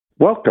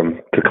Welcome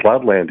to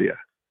Cloudlandia,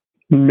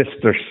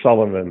 Mr.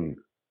 Sullivan.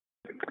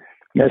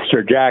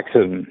 Mr.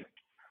 Jackson.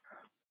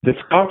 This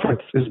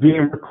conference is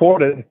being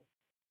recorded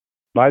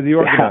by the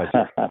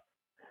organizer.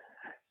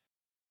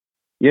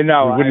 You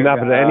know, we wouldn't have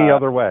it any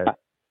other way.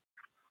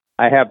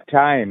 I have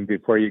time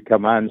before you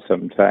come on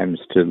sometimes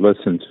to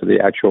listen to the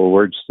actual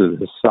words to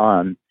the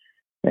song.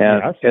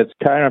 And Yes. It's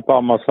kind of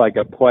almost like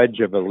a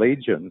pledge of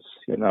allegiance,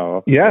 you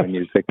know. Yes. When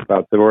you think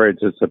about the words,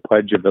 it's a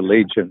pledge of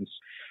allegiance.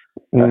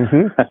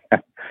 Mm-hmm.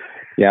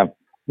 Yeah,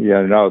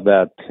 you know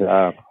that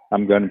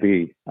I'm going to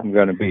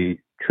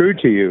be true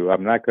to you.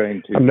 I'm not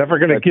going to. I'm never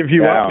going to give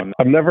you down. up.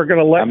 I'm never going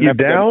to let you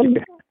down.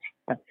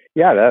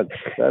 Yeah,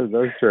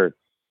 those are.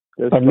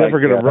 I'm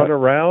never going to run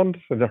around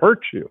and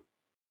hurt you.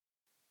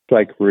 It's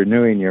like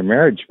renewing your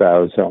marriage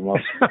vows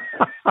almost.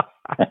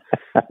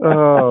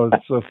 Oh,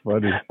 it's so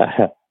funny.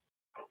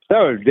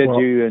 So, did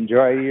you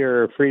enjoy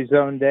your free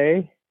zone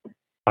day?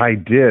 I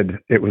did.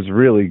 It was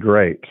really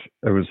great.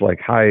 It was like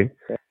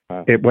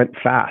it went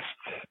fast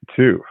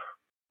too.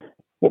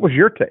 What was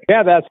your take?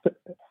 Well,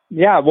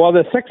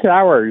 the 6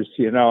 hours,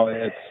 you know,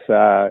 it's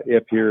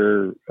if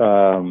you're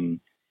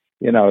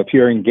if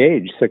you're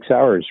engaged, 6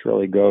 hours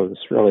really goes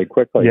really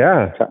quickly.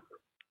 Yeah.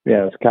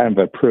 Yeah, it's kind of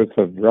a proof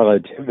of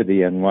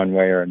relativity in one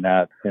way or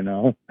not, you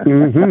know.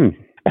 Mm-hmm.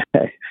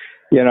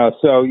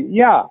 So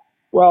yeah.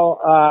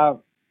 Well,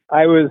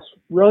 I was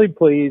really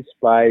pleased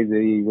by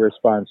the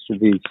response to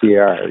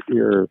VCR,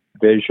 your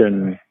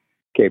vision,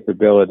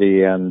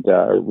 capability, and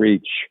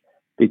reach,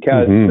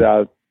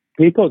 because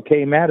people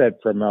came at it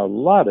from a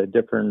lot of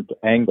different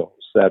angles.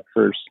 That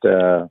first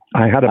I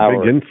had a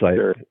big insight.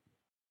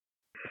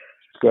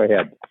 Go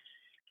ahead.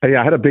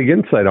 I had a big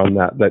insight on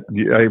that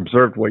I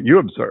observed what you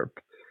observed.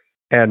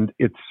 And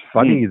it's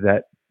funny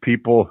that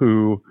people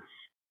who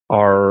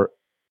are,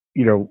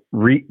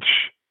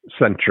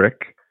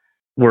 reach-centric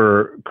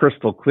were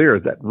crystal clear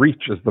that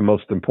reach is the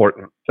most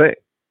important thing.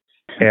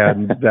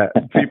 And that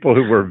people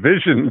who were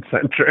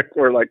vision-centric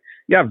were like,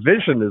 yeah,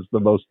 vision is the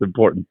most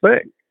important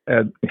thing.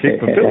 And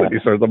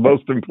capabilities are the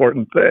most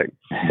important thing.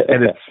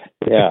 And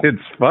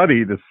it's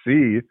funny to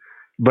see,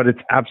 but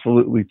it's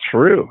absolutely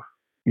true.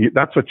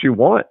 That's what you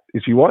want,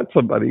 is you want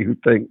somebody who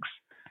thinks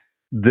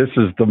this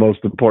is the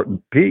most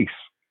important piece.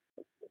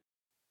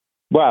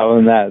 Well,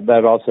 and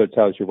that also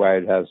tells you why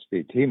it has to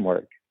be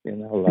teamwork.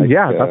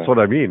 That's what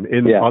I mean.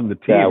 On the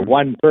team,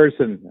 one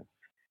person.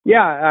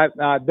 Yeah,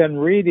 I've been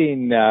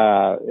reading.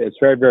 It's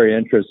very, very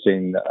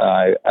interesting.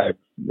 I've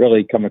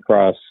really come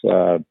across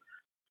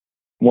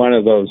one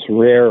of those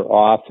rare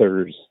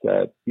authors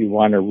that you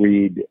want to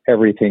read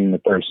everything the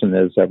person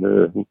has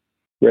ever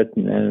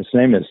written, and his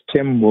name is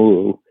Tim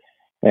Wu,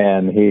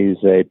 and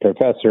he's a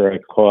professor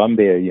at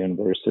Columbia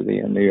University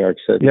in New York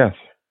City. Yes.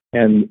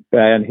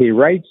 And he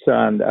writes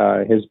on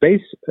his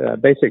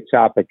basic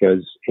topic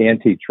is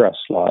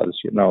antitrust laws.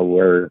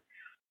 Where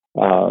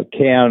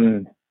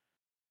can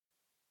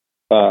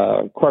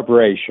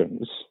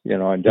corporations,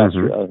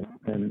 industrial,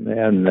 and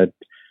the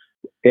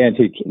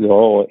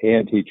whole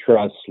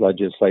antitrust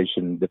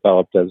legislation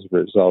developed as a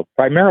result,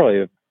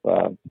 primarily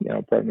of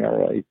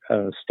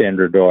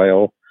Standard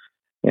Oil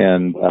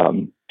and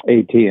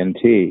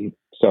AT&T.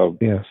 So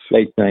yes.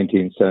 Late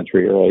 19th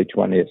century, early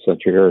 20th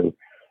century, or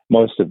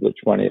most of the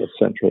 20th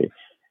century.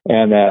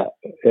 And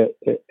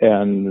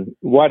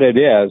what it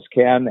is,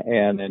 can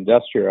an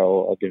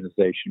industrial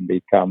organization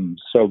become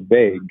so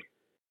big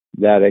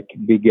that it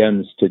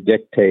begins to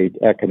dictate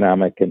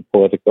economic and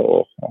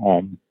political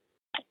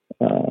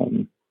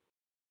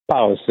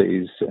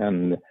policies,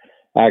 and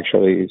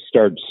actually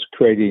starts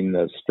creating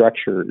the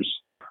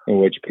structures in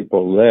which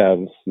people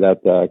live,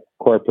 that the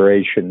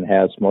corporation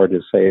has more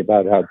to say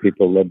about how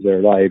people live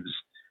their lives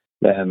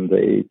than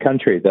the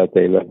country that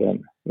they live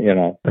in,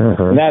 And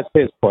that's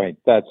his point.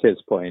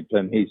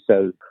 And he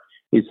said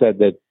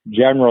that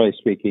generally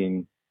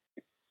speaking,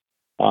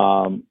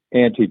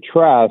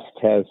 antitrust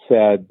has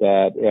said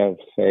that if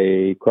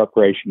a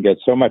corporation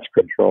gets so much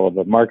control of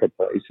the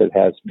marketplace, it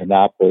has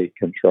monopoly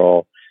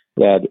control,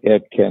 that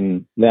it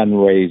can then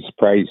raise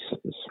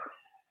prices.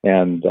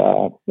 And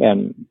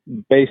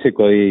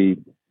basically,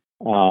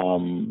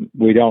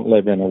 we don't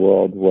live in a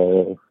world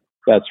where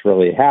that's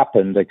really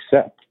happened,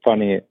 except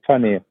funny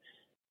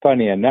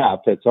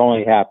enough, it's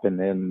only happened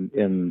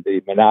in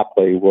the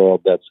monopoly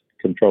world that's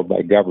controlled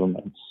by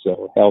governments.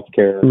 So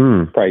healthcare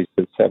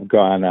prices have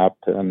gone up,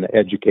 and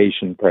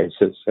education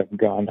prices have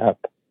gone up.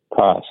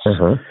 Costs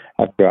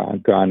have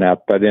gone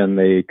up. But in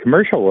the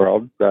commercial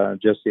world,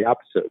 just the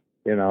opposite.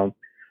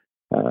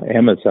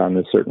 Amazon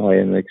is certainly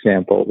an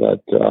example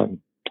that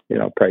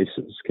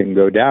prices can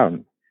go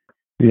down.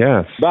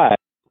 Yes,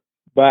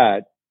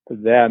 but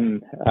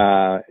then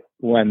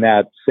when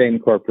that same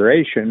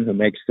corporation who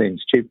makes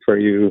things cheap for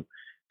you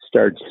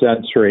starts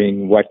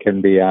censoring what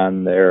can be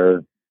on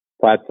their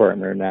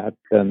platform or not,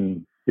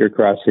 then you're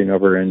crossing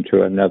over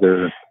into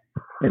another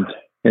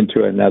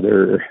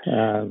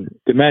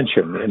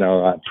dimension.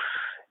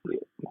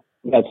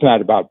 That's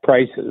not about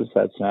prices.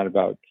 That's not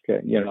about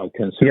consumer.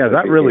 Yeah,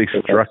 that really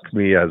struck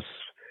me as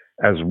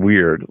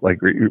weird. Like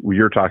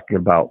you're talking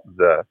about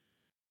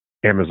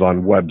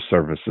Amazon Web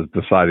Services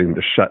deciding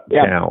to shut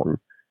down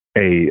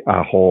a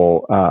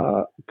whole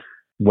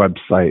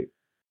website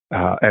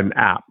and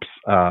apps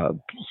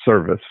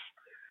service,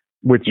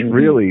 which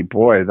really,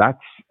 boy,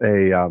 that's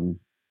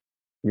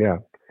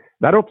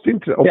that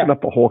seems to open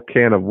up a whole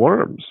can of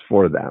worms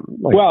for them.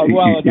 Like,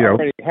 it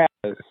already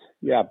has.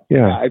 Yeah,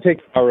 I think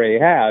it already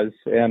has.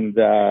 And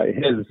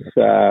his,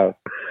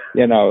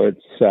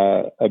 it's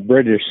a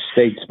British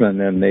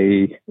statesman in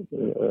the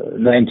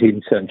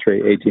 19th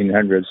century,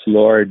 1800s,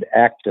 Lord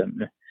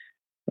Acton.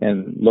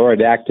 And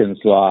Lord Acton's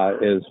law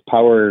is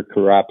power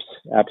corrupts,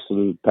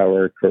 absolute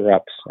power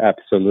corrupts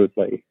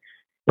absolutely.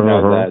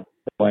 That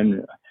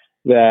when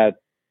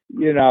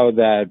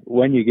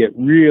you get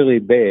really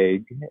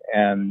big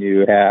and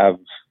you have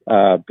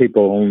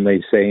people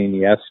only saying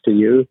yes to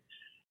you,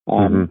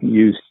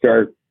 you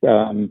start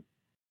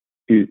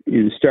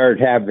you start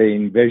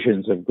having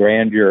visions of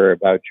grandeur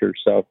about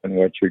yourself and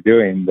what you're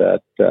doing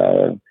that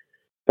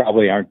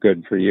probably aren't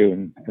good for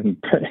you, and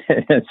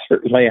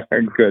certainly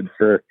aren't good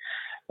for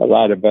a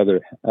lot of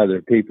other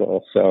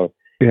people. So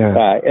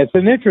it's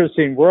an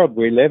interesting world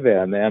we live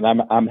in, and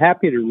I'm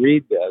happy to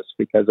read this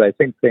because I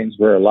think things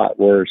were a lot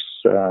worse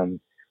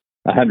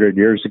 100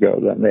 years ago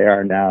than they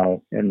are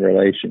now in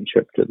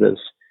relationship to this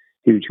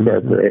huge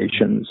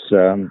corporations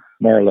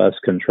more or less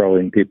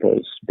controlling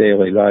people's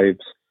daily lives.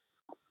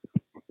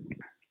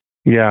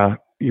 Yeah,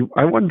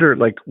 I wonder,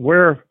 like,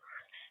 where,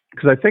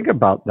 because I think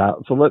about that.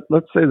 So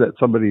let's say that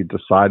somebody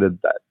decided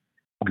that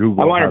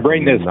Google. I want to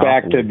bring this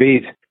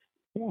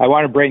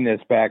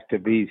back to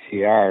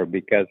VCR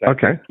because I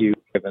think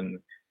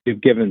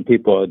you've given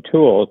people a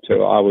tool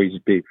to always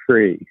be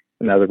free.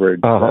 In other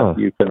words,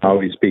 you can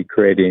always be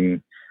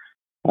creating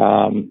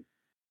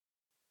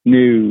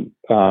new,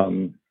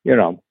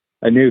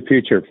 a new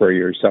future for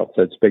yourself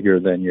that's bigger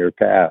than your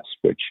past,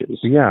 which is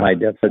my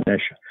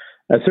definition,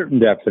 a certain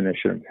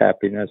definition of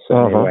happiness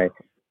anyway.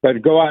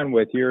 But go on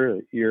with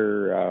your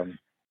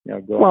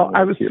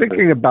I was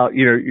thinking about,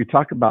 you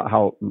talk about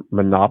how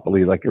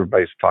monopoly, like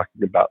everybody's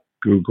talking about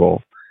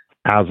Google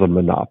as a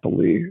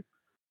monopoly,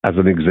 as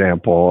an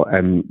example,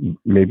 and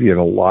maybe in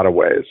a lot of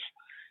ways.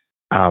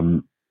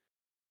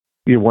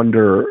 You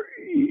wonder,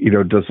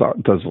 does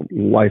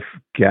life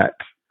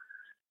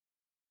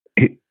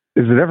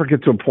does it ever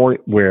get to a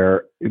point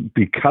where,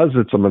 because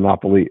it's a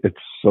monopoly,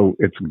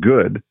 it's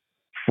good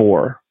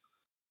for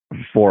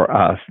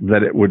us,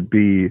 that it would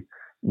be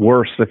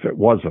worse if it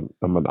wasn't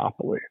a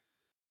monopoly?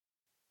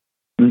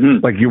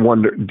 Like, you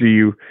wonder,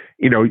 you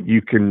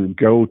can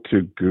go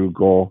to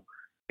Google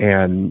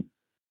and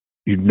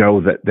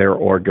that they're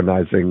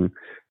organizing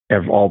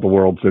all the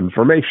world's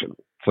information,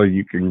 so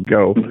you can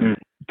go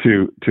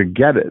to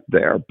get it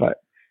there. But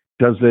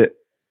does it,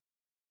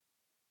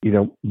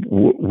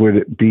 would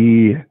it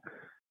be,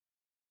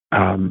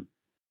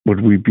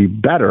 would we be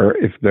better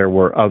if there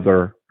were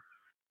other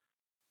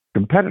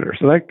competitors?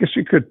 And I guess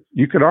you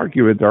could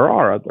argue that there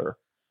are other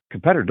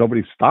competitors.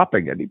 Nobody's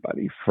stopping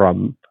anybody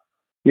from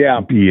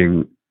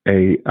being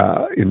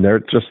in there.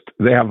 Just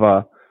they have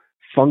a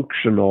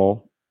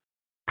functional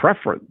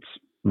preference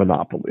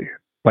monopoly,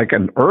 like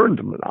an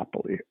earned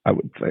monopoly, I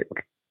would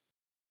think.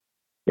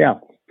 Yeah.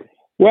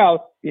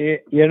 Well, you'd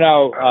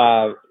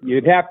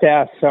have to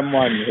ask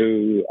someone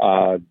who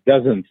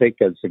doesn't think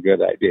it's a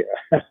good idea.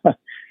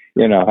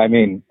 I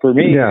mean, for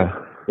me, I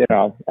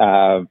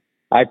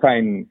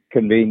find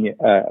convenient.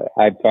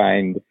 I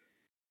find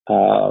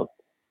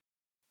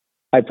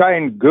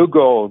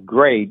Google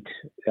great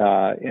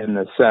in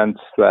the sense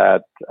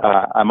that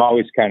I'm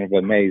always kind of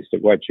amazed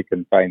at what you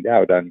can find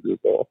out on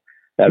Google.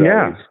 That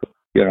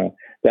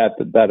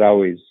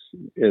always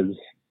is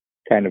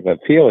kind of a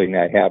feeling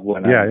I have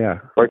when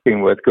I'm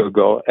working with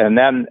Google. And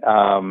then,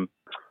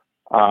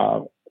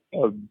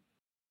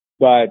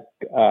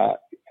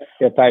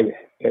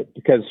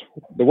 because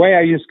the way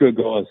I use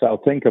Google is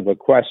I'll think of a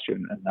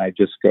question and I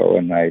just go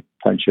and I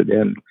punch it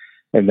in,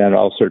 and then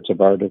all sorts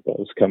of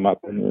articles come up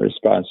in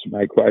response to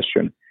my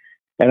question.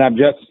 And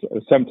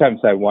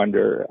sometimes I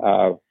wonder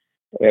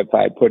if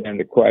I put in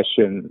a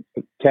question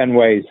 10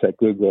 ways that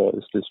Google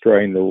is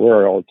destroying the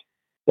world,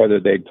 whether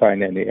they'd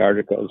find any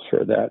articles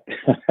for that.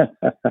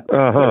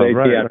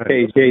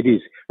 Page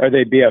 80, or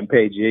they'd be on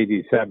page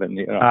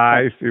 87.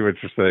 I see what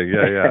you're saying.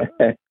 Yeah.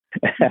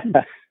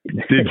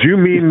 Did you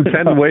mean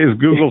 10 ways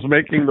Google's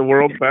making the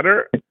world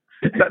better?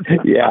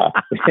 Yeah.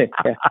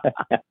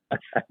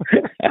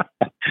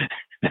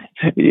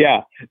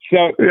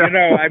 So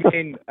I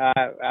mean,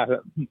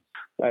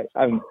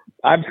 I'm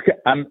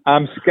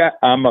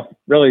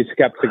really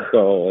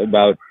skeptical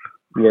about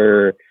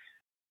where.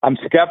 I'm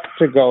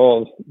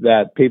skeptical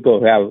that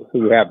people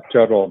who have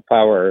total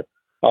power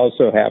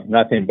also have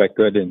nothing but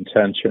good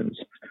intentions.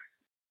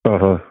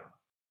 Yeah.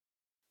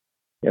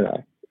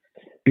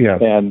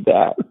 And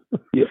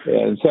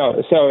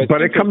so.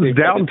 But it comes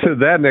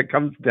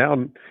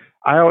down.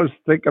 I always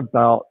think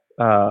about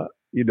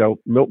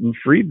Milton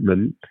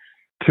Friedman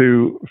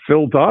to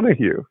Phil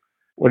Donahue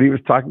when he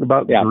was talking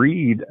about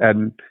greed,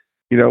 and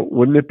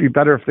wouldn't it be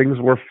better if things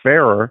were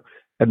fairer?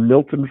 And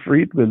Milton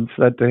Friedman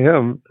said to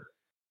him,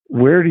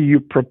 where do you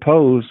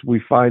propose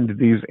we find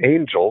these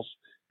angels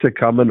to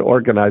come and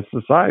organize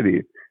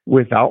society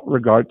without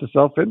regard to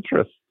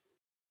self-interest?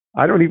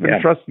 I don't even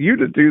trust you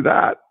to do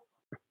that,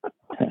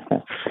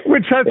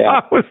 which I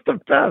thought was the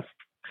best.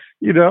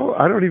 You know,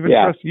 I don't even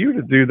trust you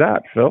to do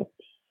that, Phil.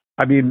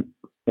 I mean,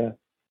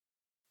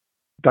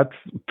 that's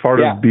part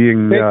of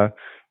being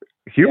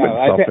human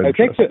self-interest. I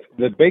think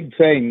the big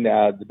thing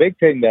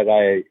that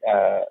I,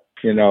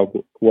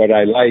 what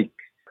I like,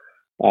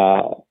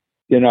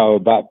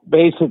 about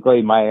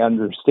basically my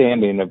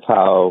understanding of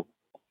how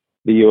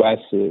the U.S.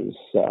 is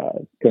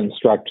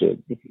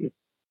constructed,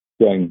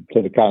 going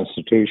to the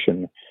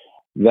Constitution,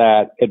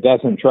 that it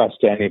doesn't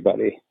trust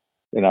anybody.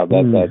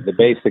 That the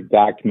basic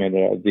document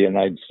of the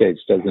United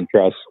States doesn't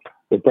trust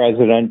the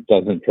president,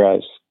 doesn't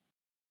trust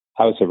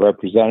House of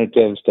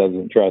Representatives,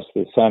 doesn't trust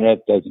the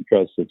Senate, doesn't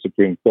trust the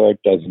Supreme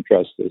Court, doesn't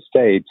trust the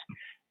states,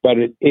 but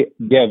it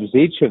gives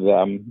each of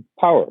them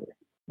power.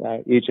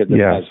 Each of them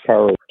has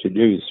power to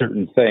do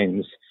certain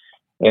things,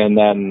 and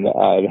then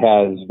it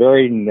has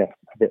very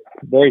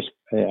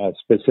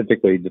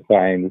specifically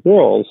defined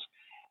rules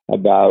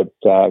about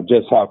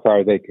just how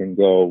far they can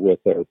go with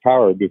their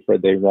power before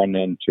they run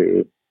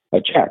into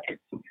a check,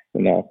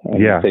 and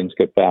things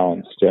get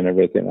balanced and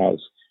everything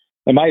else.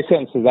 And my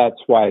sense is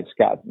that's why it's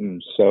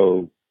gotten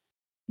so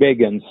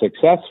big and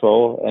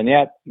successful. And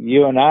yet,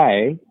 you and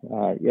I,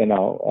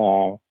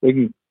 we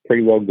can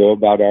pretty well go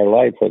about our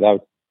life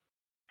without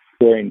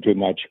worrying too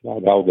much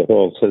about how the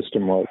whole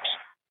system works.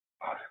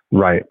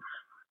 Right.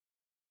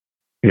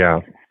 Yeah.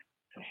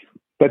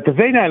 But the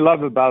thing I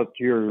love about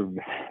your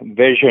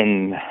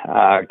vision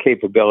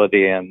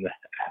capability and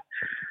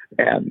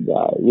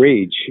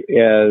reach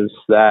is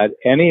that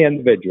any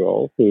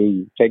individual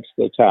who takes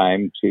the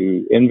time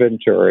to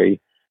inventory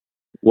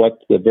what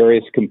the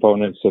various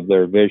components of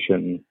their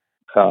vision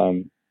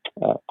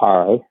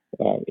are,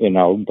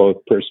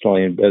 both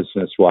personally and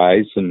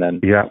business-wise, and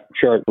then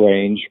short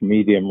range,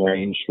 medium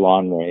range,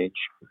 long range,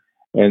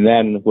 and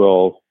then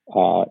we'll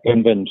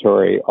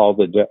inventory all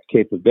the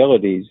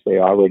capabilities they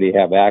already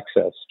have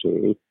access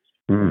to,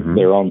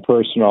 their own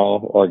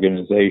personal,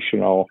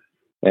 organizational,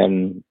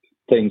 and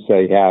things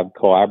they have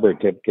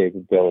collaborative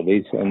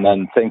capabilities, and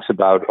then thinks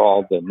about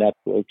all the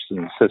networks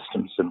and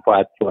systems and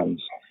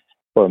platforms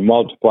for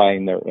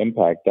multiplying their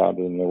impact out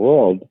in the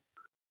world.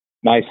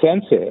 My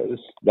sense is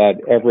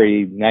that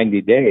every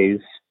 90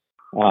 days,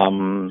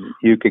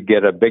 you could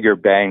get a bigger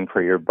bang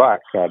for your buck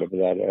out of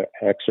that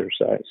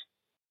exercise.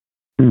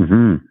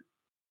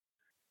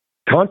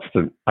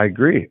 Constant. I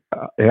agree.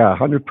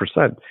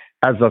 100%.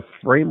 As a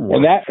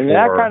framework. And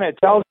that kind of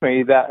tells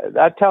me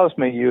that tells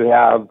me you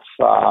have,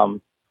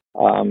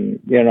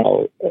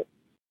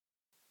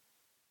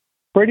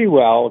 pretty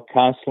well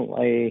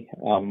constantly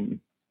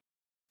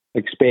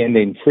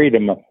expanding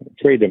freedom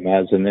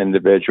as an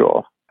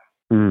individual.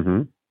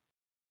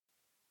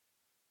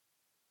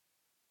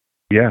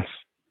 Yes.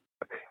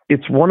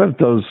 It's one of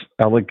those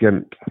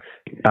elegant,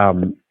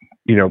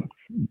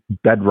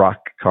 bedrock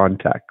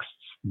contexts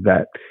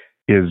that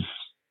is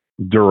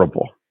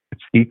durable.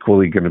 It's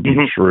equally going to be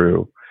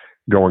true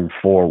going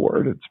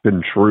forward. It's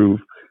been true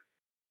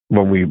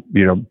when we,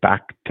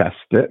 back test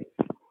it.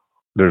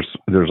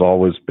 There's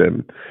always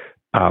been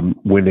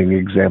winning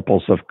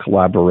examples of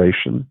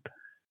collaboration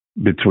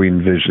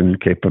between vision,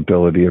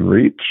 capability, and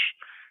reach.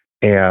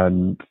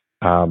 And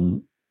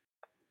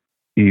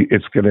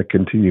it's going to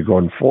continue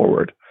going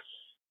forward.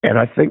 And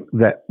I think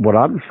that what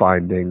I'm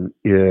finding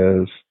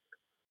is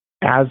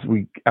as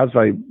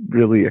I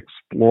really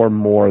explore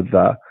more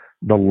the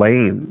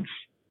lanes,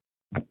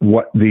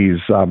 what these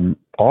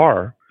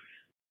are,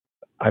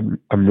 I'm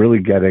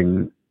really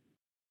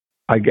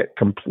I get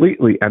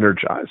completely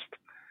energized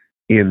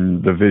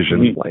in the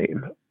vision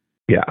lane.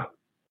 Yeah.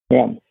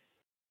 Well,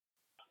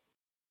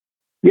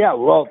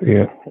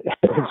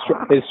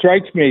 it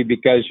strikes me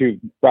because you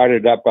brought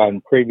it up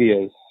on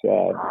previous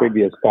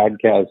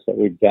podcasts that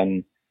we've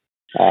done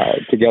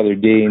together,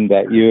 Dean,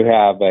 that you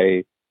have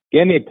a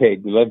guinea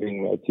pig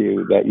living with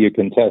you that you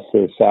can test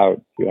this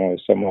out.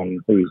 Someone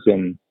who's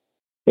in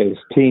his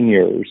teen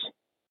years,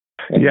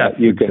 and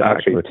you can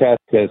actually test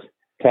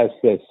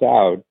this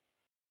out.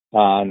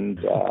 And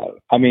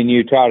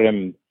you taught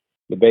him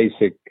the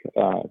basic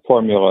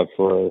formula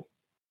for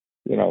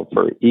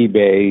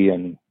eBay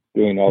and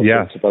doing all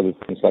sorts of other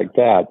things like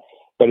that.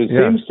 But it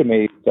seems to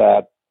me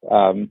that,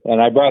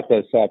 and I brought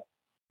this up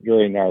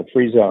during our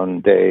Free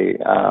Zone Day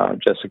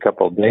just a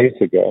couple of days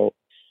ago,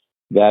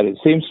 that it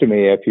seems to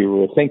me if you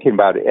were thinking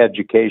about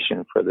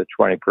education for the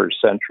 21st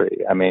century,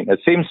 it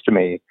seems to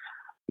me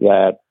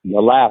that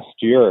the last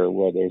year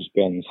where there's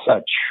been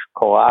such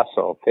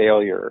colossal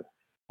failure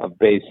of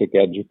basic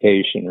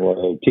education,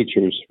 where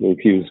teachers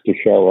refuse to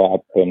show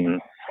up and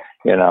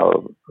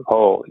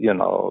whole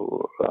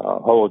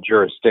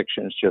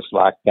jurisdictions just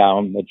locked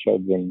down, the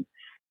children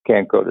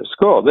can't go to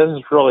school. This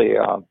is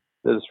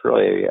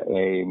really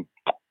a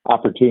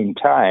opportune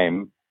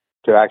time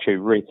to actually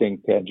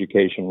rethink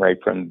education right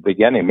from the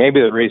beginning.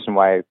 Maybe the reason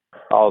why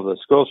all the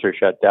schools are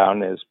shut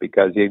down is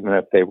because even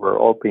if they were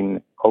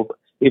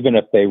even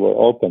if they were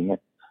open,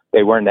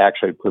 they weren't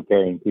actually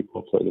preparing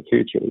people for the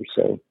future.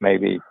 So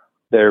maybe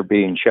they're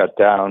being shut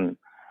down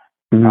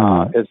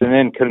as an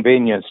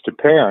inconvenience to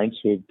parents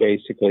who've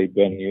basically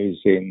been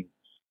using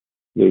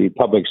the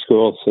public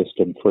school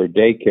system for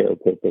daycare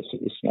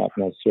purposes, not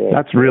necessarily.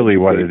 That's really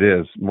what it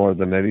is, more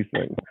than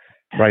anything,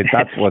 right?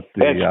 That's what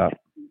the.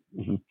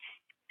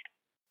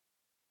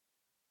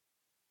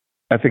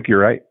 I think you're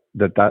right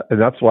and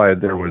that's why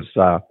there was,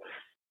 I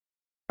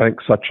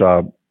think, such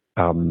a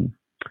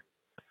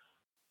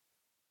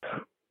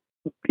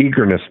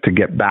eagerness to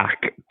get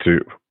back to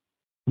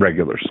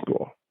regular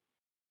school.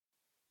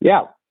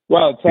 Yeah.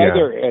 Well, it's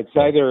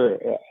either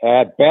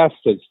at best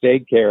it's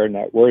daycare, and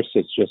at worst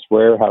it's just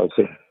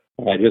warehousing.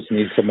 I just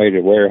need somebody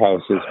to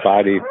warehouse his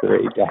body for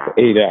 8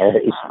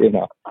 hours, you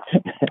know.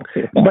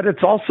 But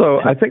it's also,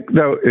 I think,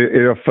 though,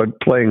 if I'm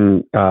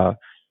playing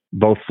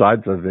both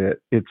sides of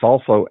it, it's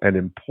also an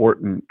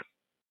important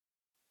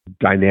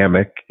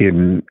dynamic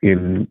in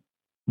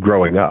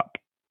growing up,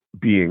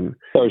 being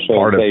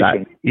part of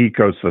that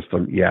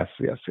ecosystem. Yes.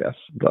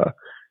 The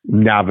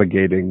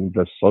navigating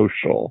the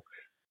social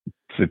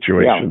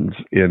situations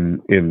in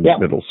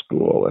middle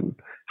school and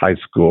high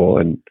school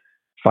and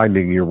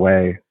finding your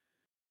way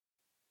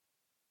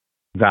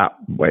that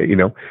way. You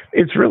know,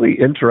 it's really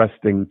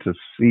interesting to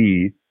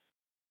see.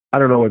 I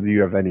don't know whether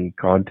you have any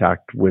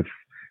contact with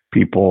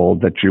people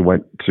that you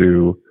went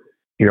to,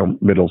 you know,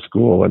 middle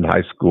school and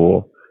high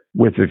school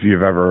with, if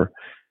you've ever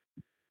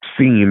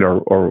seen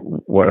or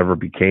whatever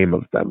became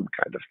of them,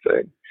 kind of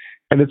thing.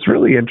 And it's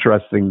really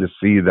interesting to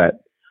see that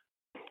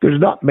there's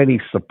not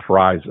many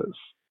surprises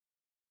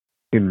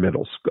in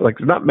middle school. Like,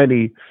 there's not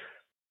many.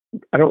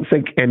 I don't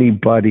think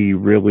anybody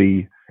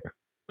really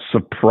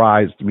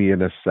surprised me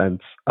in a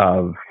sense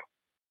of,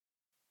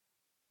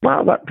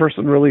 wow, that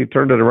person really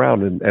turned it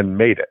around and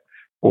made it.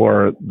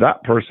 Or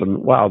that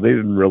person, wow, they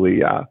didn't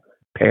really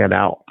pan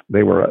out.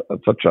 They were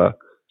such a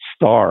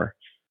star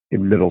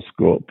in middle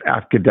school,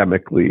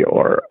 academically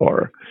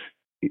or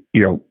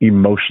you know,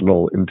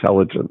 emotional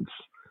intelligence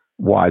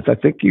wise. I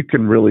think you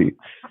can really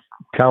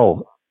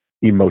tell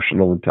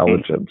emotional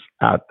intelligence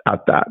at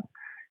that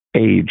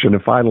age. And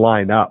if I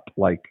line up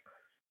like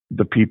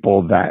the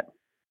people that,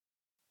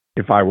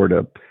 if I were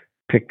to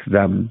pick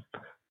them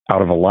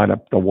out of a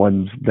lineup, the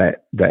ones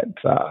that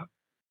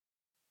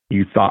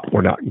you thought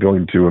were not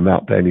going to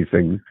amount to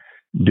anything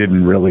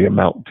didn't really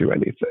amount to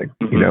anything,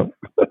 you know.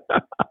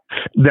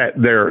 That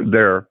there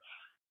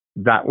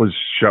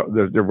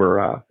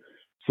were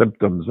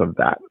symptoms of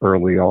that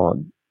early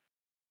on.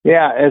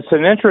 Yeah, it's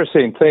an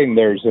interesting thing.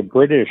 There's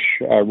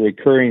a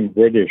recurring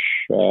British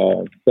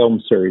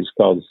film series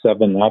called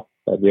 7 Up.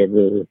 Have you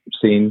ever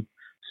seen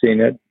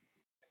it?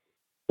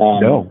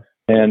 No.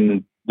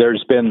 And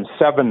there's been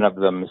 7 of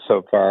them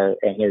so far,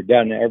 and they're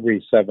done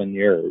every 7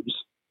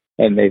 years.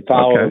 And they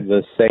follow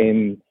the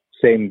same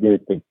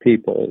group of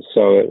people.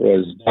 So it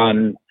was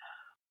done,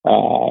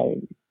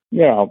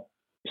 you know,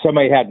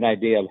 somebody had an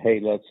idea of, hey,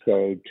 let's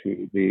go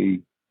to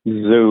the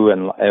zoo,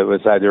 and it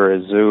was either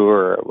a zoo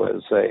or it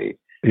was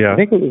I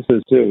think it was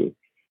a zoo,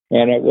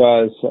 and it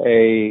was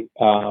a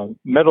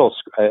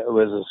it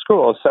was a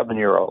school of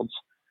 7-year-olds,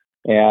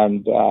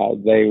 and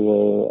they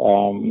were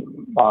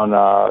on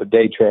a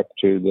day trip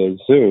to the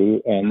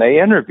zoo, and they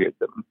interviewed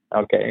them.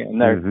 Okay,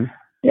 and they're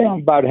you know,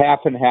 about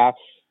half and half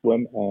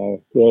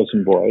women, girls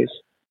and boys,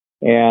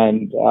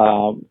 and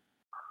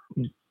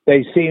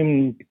they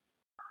seemed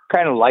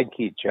kind of like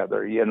each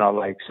other, you know,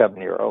 like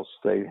 7-year-olds.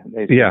 They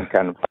seemed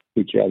kind of like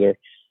each other.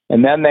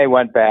 And then they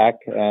went back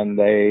and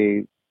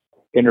they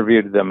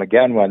interviewed them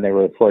again when they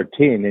were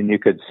 14, and you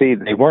could see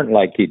they weren't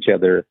like each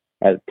other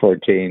at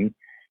 14.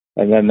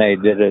 And then they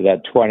did it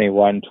at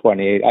 21,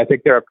 28. I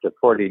think they're up to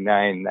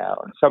 49 now.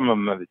 And some of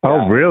them have died.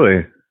 Oh,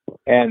 really?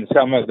 And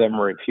some of them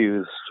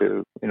refused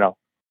to, you know,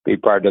 be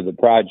part of the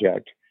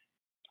project.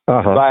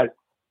 But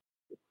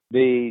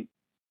the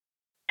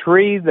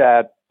three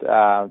that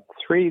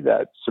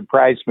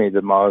surprised me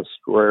the most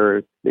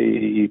were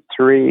the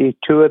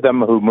two of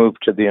them who moved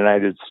to the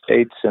United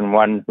States and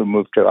one who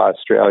moved to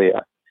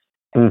Australia.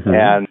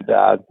 And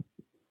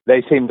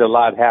they seemed a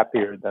lot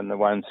happier than the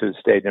ones who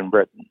stayed in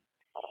Britain.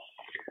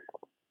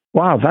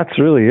 Wow, that's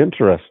really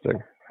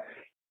interesting.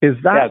 Is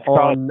that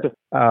on,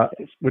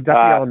 would that be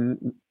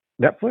on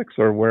Netflix,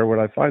 or where would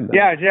I find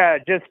that? Yeah,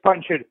 just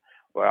punch it.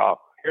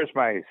 Well, here's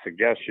my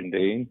suggestion,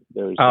 Dean.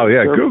 There's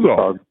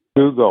Google.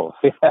 Google.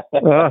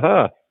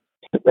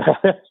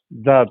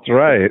 That's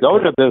right. Go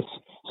to this.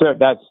 So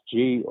that's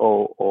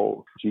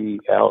Google.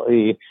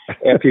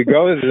 If you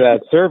go to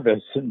that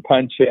service and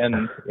punch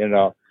in, you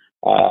know,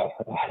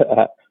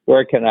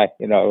 where can I,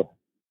 you know,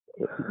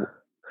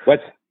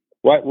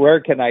 where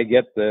can I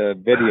get the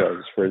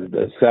videos for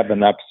the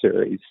 7 Up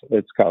series?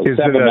 It's called 7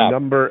 Up.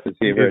 Is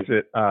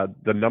it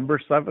the number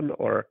 7,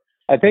 or?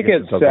 I think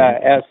it's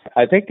S.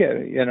 I think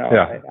you know.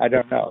 Yeah. I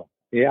don't know.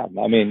 Yeah,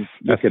 I mean,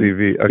 you can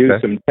do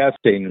some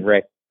testing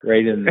right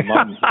in the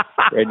moment.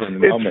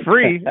 It's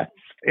free.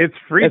 It's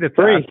free to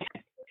test.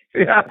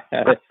 Yeah.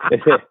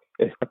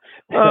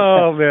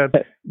 Oh man,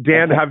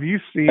 Dan, have you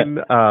seen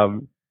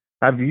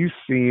have you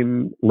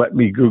seen Let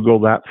Me Google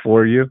That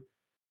For You?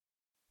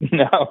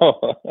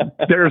 No.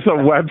 There's a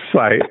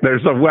website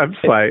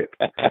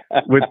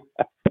with,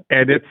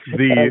 and it's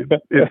the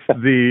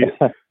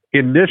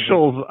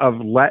initials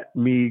of Let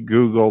Me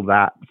Google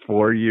That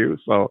For You.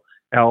 So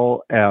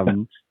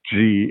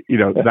LMG,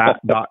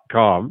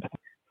 that.com.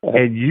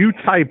 And you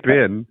type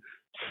in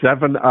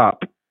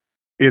 7-Up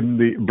in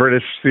the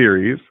British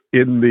series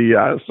in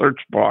the search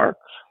bar,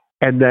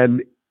 and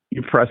then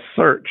you press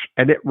search,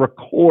 and it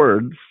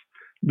records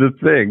the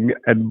thing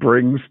and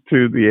brings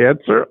to the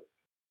answer.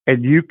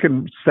 And you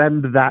can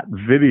send that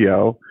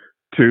video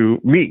to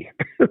me.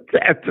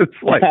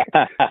 It's like,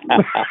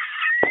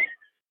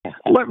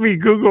 let me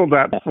Google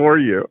that for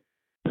you.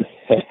 It's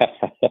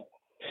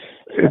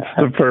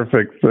the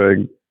perfect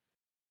thing.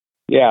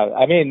 Yeah,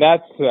 I mean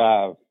that's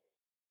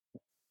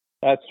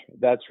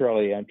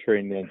really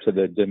entering into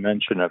the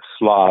dimension of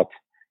sloth.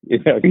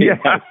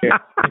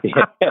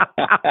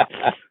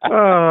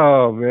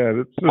 Oh man,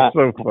 it's just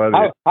so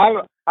funny.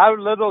 How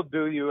little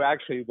do you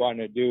actually want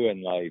to do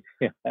in life?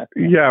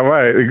 Yeah,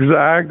 right,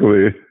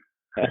 exactly.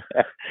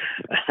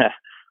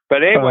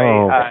 But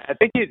anyway, I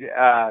think you'd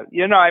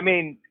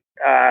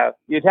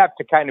have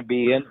to kind of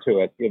be into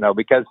it,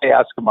 because they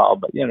ask them all,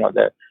 but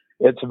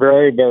it's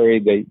very, very,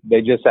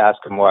 they just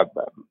ask them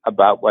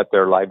about what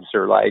their lives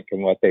are like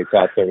and what they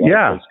thought their life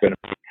was going to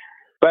be.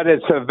 But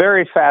it's a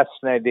very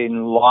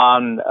fascinating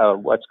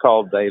what's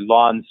called a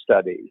lawn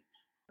study,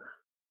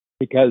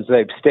 because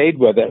they've stayed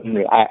with it.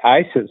 And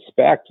I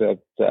suspect that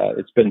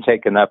it's been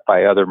taken up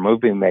by other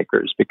movie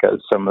makers,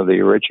 because some of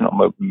the original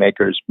movie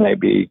makers may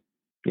be,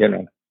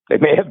 they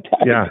may have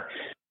died. Yeah.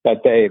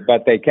 But they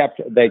kept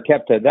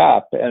it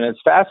up, and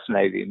it's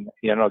fascinating.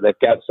 They've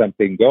got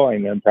something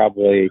going, and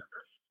probably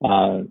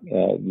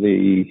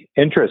the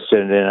interest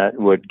in it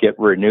would get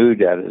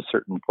renewed at a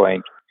certain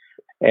point.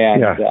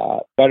 And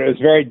but it was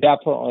very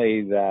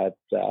definitely that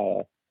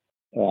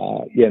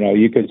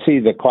you could see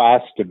the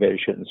class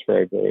divisions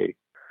very, very,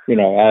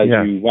 as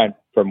you went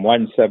from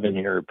one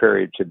 7-year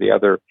period to the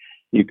other,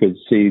 you could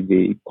see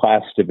the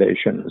class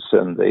divisions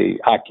and the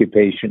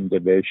occupation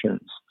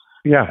divisions.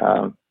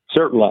 Yeah.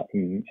 Certainly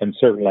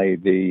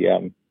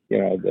the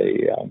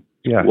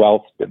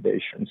wealth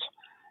divisions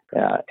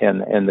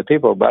and the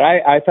people. But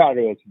I thought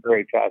it was a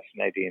very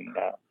fascinating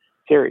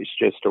series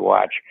just to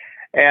watch.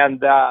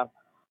 And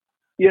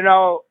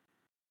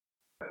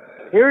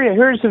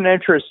here's an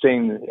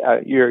interesting.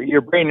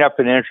 You're bringing up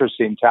an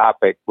interesting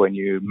topic when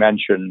you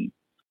mention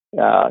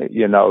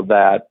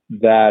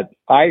that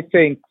I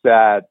think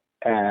that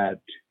at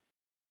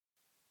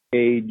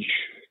age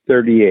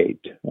 38.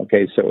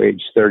 Okay, so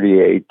age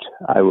 38,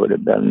 I would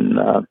have been.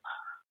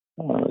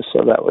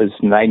 So that was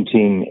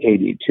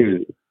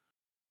 1982.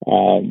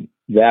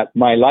 That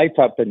my life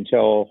up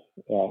until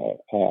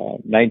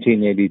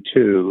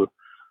 1982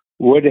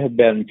 would have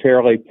been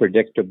fairly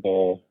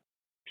predictable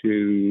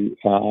to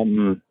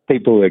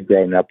people who had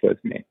grown up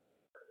with me.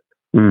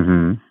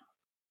 Mm-hmm.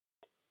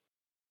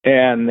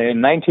 And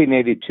in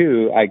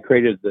 1982, I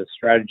created the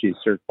strategy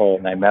circle,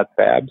 and I met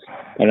Babs.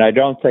 And I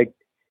don't think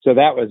so.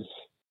 That was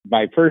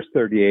my first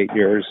 38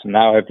 years.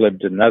 Now I've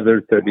lived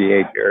another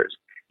 38 years.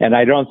 And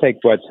I don't think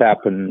what's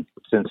happened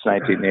since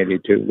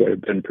 1982 would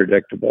have been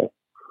predictable.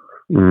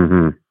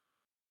 Mm-hmm.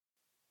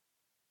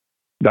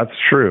 That's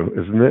true,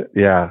 isn't it?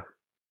 Yeah.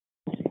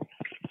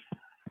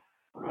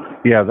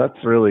 Yeah,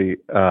 that's really,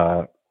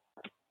 I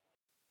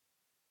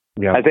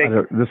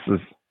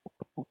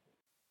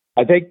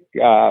think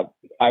I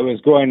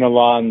was going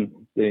along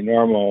the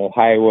normal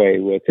highway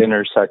with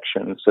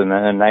intersections, and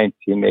then in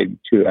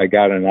 1982, I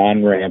got an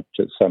on-ramp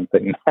to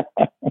something.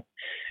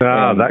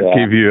 That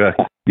gave you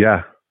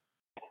Yeah.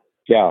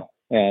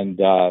 And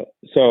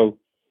so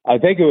I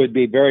think it would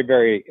be very,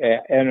 very,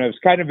 and it was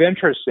kind of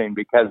interesting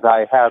because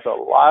I had a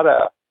lot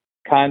of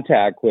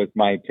contact with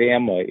my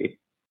family,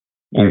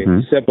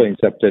 my siblings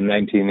up to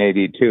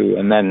 1982,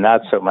 and then not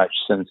so much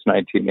since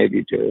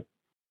 1982.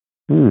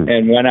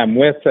 And when I'm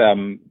with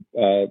them,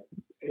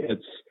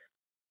 it's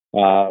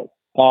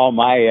all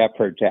my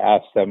effort to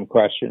ask them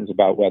questions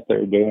about what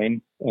they're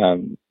doing.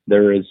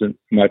 There isn't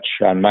much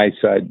on my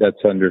side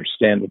that's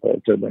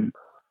understandable to them.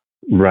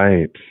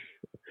 Right.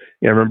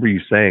 Yeah, I remember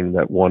you saying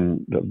that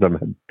one of them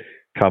had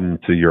come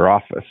to your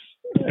office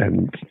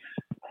and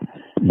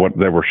what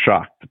they were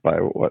shocked by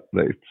what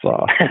they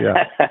saw.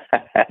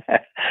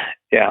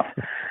 Yeah.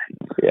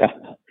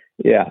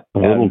 Yeah.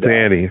 Little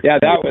Danny.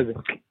 That was.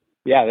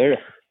 Yeah, there's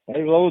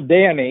little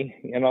Danny.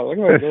 Look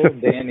what little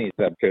Danny's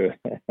up to.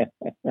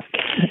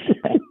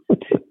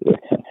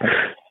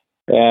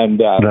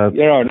 And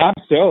and I'm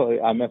still.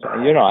 I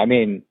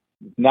mean,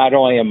 not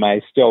only am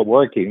I still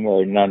working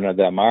where none of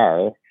them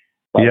are,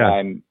 but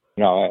I'm.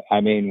 I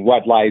mean,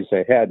 what lies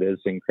ahead is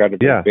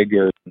incredibly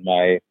bigger in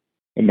my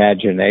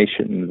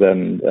imagination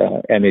than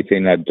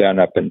anything I've done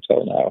up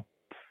until now.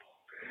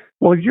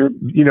 Well,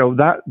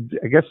 that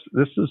I guess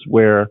this is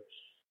where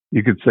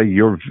you could say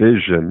your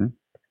vision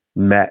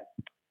met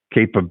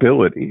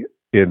capability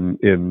in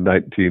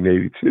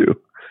 1982.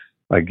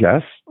 I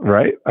guess,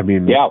 right? I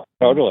mean, yeah,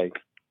 totally.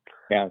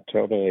 Yeah,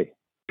 totally.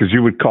 Because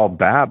you would call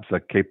Babs a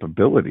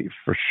capability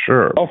for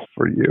sure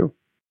for you.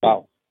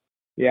 Wow.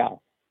 Yeah.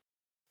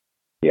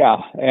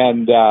 Yeah.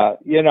 And, I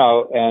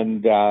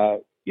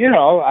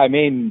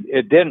mean,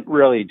 it didn't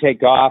really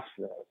take off.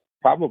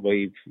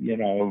 Probably,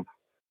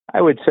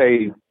 I would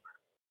say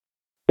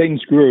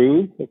things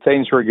grew,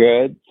 things were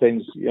good,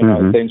 things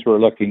were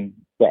looking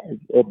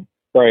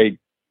great,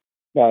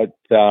 but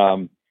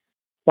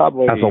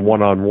probably as a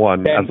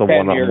one-on-one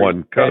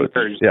coach. 10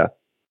 years,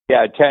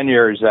 yeah, 10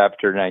 years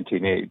after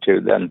 1982,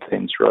 then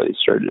things really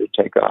started to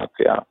take off.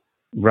 Yeah,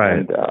 right.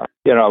 And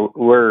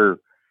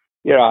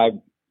I've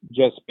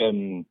just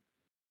been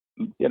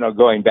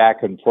going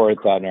back and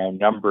forth on our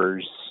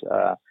numbers.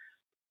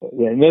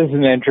 And this is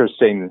an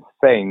interesting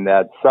thing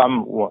that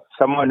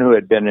someone who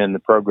had been in the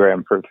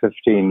program for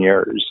 15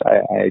 years,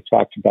 I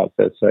talked about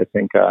this, I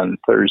think, on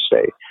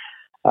Thursday,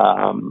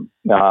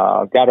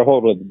 got a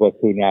hold of the book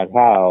Who Not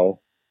How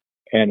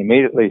and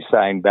immediately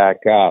signed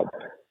back up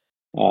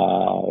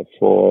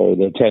for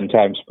the 10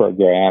 Times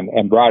program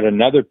and brought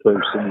another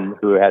person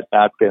who had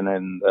not been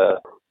in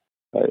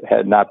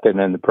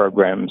the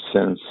program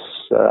since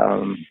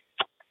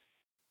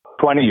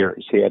 20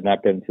 years. He had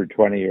not been for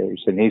 20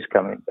 years, and he's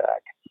coming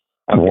back.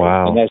 Okay.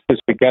 Wow. And that's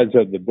just because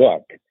of the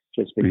book,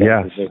 just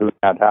because of the Who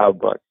Not How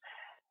book.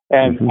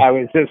 And I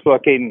was just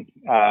looking,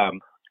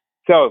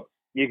 so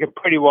you could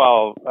pretty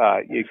well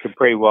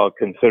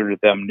consider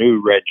them new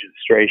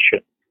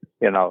registration.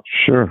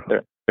 Sure.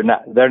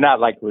 They're not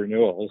like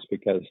renewals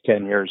because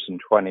 10 years and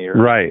 20 years.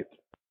 Right.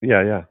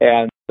 Yeah.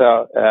 And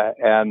so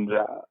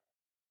the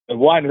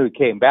one who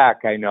came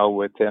back, I know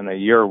within a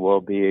year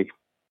will be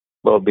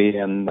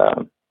in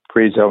the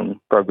Free Zone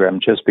program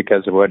just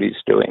because of what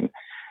he's doing.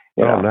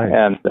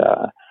 Nice.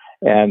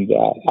 And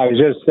I was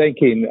just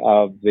thinking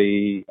of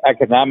the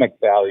economic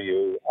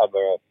value of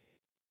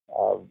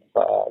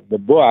the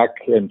book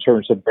in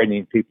terms of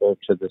bringing people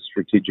to the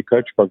Strategic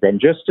Coach program,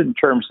 just in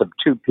terms of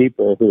two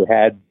people who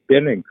had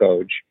been in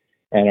coach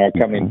and are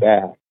coming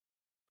back.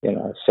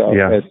 So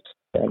it's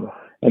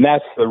and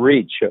that's the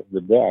reach of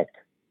the book.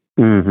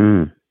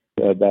 Mm-hmm.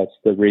 So that's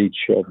the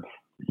reach of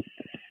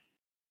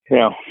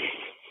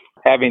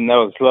having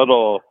those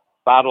little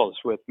bottles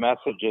with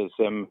messages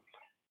and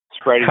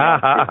spreading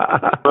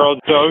out the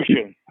world's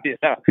ocean.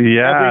 Yeah.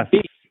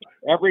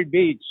 Every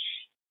beach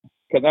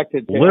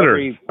connected to Littered.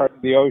 every part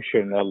of the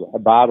ocean, a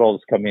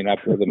bottle's coming up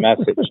with a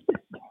message.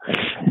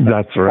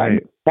 That's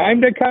right.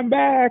 Time to come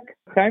back.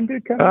 Time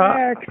to come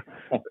back.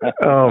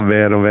 Oh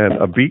man,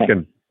 a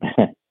beacon.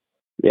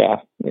 Yeah.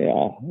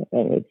 And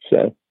it's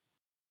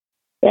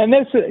and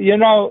this,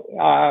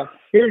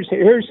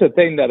 here's the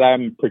thing that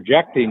I'm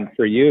projecting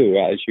for you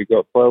as you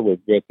go forward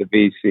with the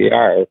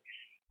VCR.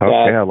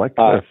 Okay, I like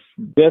this.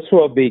 This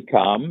will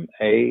become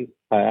a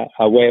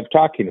way of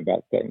talking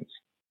about things.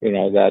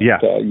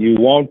 You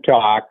won't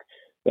talk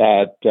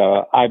that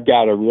I've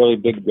got a really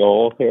big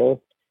goal here.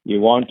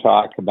 You won't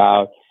talk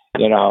about,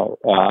 we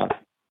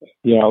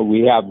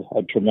have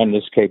a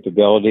tremendous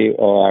capability,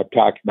 or I've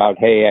talked about,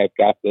 hey, I've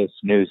got this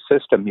new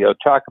system. You'll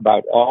talk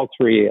about all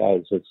three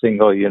as a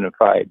single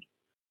unified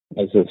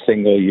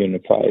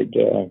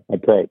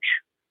approach.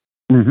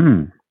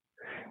 Mm-hmm.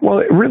 Well,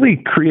 it really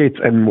creates,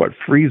 and what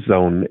Free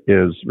Zone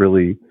is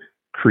really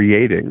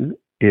creating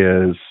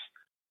is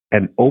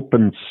an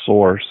open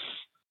source,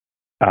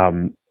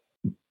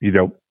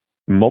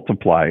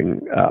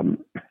 multiplying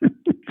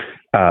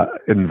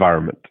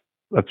environment.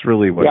 That's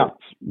really what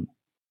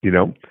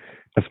it's,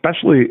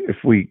 especially if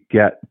we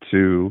get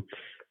to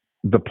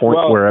the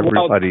point where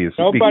everybody is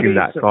speaking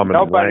that common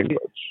language.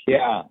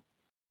 Yeah.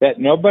 That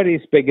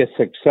nobody's biggest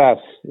success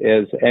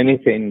is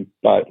anything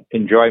but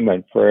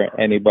enjoyment for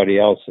anybody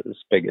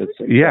else's biggest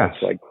success. Yes.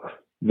 Like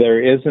there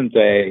isn't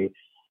if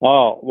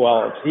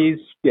he's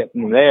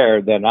getting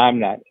there, then I'm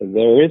not.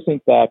 There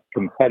isn't that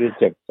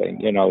competitive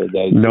thing, No.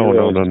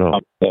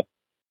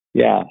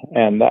 Yeah,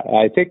 and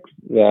I think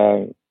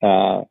it's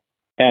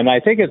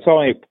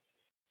only.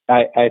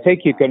 I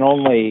think you can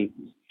only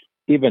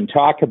even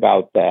talk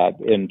about that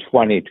in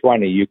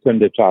 2020. You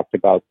couldn't have talked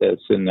about this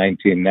in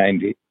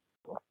 1990.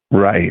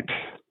 Right.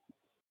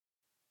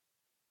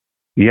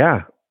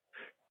 Yeah.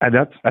 And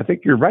I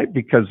think you're right,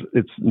 because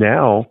it's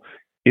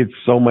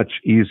so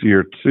much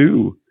easier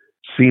to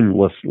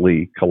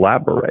seamlessly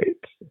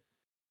collaborate.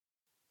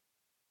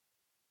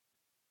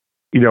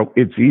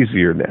 It's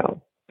easier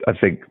now, I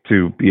think,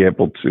 to be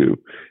able to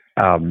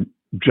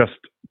just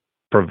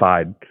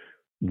provide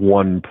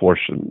one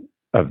portion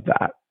of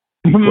that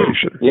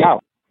equation.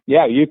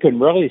 Yeah, you can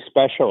really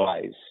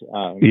specialize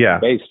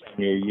based on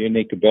your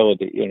unique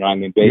ability.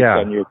 Based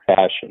on your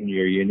passion,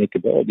 your unique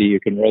ability, you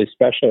can really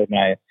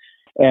specialize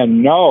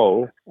and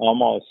know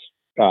almost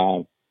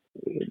not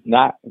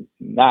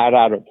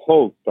out of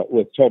hope, but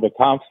with total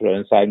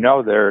confidence. I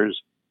know there's,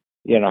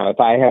 if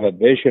I have a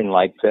vision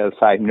like this,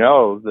 I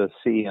know the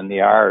C and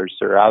the R's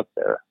are out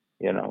there.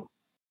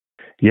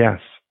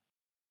 Yes,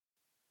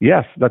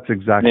 that's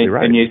exactly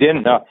right. And you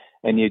didn't know,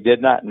 and you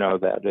did not know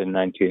that in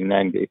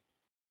 1990.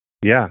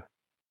 Yeah.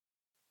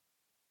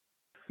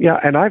 Yeah,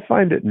 and I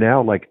find it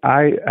now like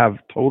I have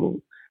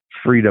total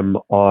freedom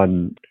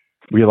on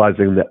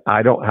realizing that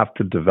I don't have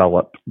to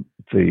develop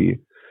the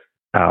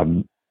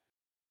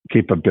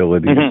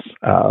capabilities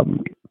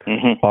on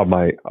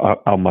my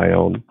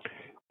own,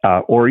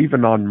 or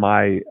even on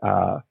my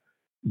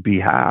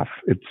behalf.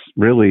 It's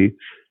really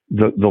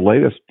the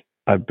latest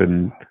I've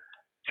been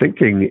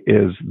thinking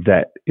is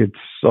that it's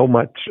so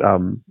much.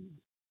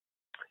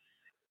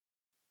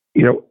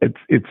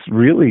 It's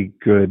really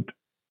good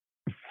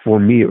for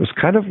me. It was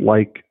kind of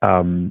like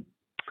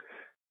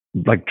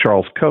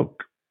Charles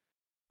Koch,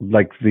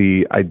 like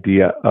the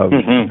idea of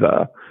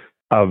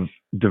of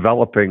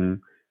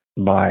developing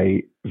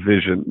my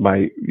vision,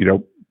 my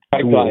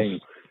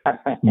tools,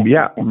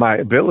 my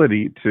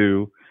ability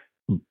to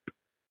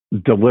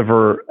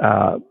deliver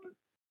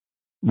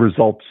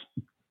results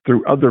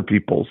through other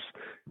people's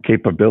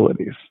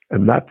capabilities,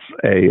 and that's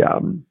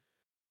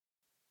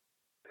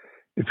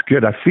it's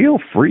good. I feel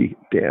free,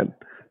 Dan,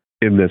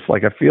 in this.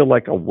 Like I feel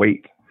like a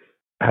weight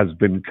has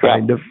been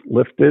kind of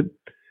lifted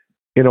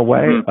in a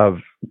way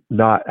of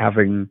not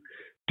having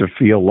to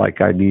feel like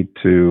I need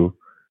to,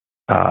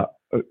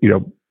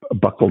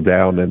 buckle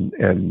down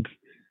and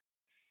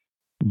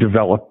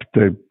develop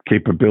the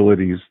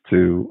capabilities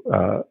to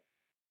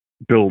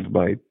build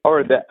my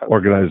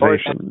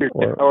organization,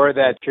 or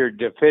that you're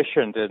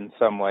deficient in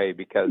some way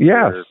because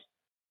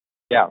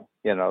that's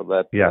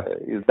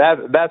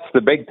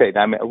the big thing.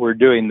 I mean, we're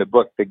doing the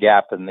book, The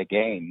Gap and the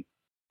Gain,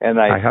 and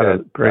I had said,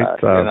 a great.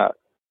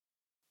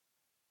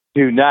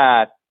 Do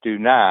not, do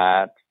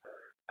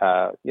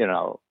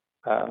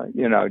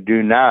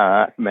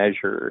not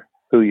measure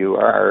who you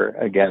are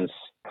against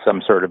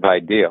some sort of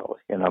ideal.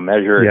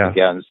 Measure it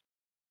against.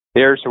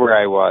 Here's where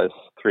I was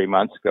 3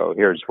 months ago.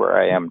 Here's where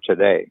I am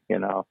today.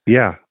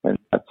 Yeah, and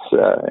that's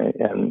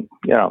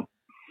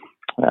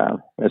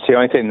it's the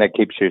only thing that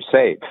keeps you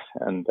safe.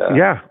 And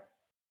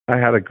I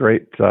had a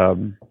great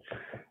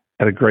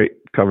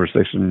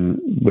conversation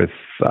with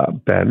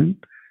Ben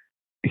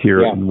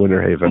here in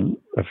Winter Haven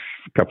a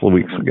couple of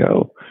weeks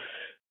ago,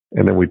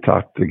 and then we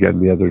talked again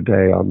the other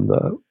day on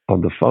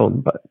the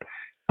phone. But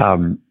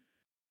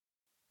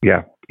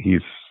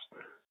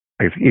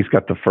he's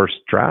got the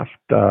first draft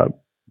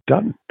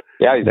done.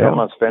 Yeah, he's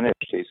almost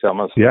finished. He's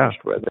almost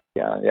finished with it.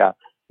 Yeah,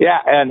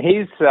 and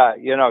he's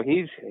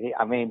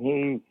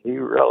he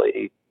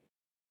really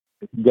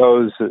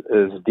goes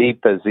as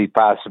deep as he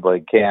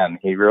possibly can.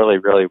 He really,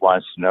 really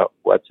wants to know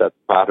what's at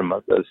the bottom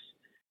of this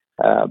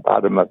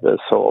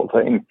whole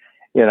thing,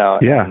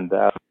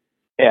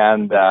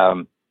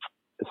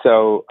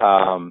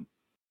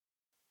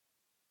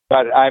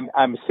 but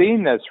I'm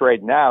seeing this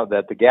right now,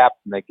 that the gap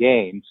and the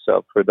gain.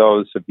 So for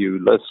those of you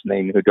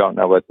listening who don't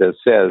know what this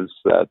is,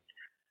 that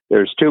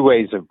there's two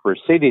ways of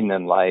proceeding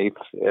in life,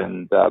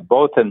 and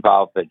both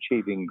involve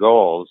achieving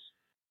goals.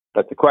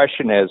 But the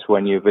question is,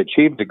 when you've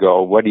achieved a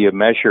goal, what do you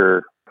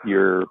measure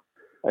your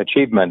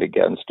achievement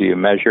against? Do you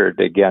measure it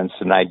against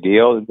an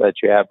ideal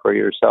that you have for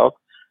yourself,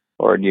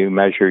 or do you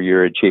measure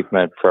your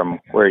achievement from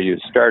where you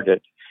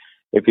started?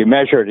 If you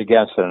measure it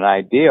against an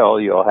ideal,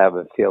 you'll have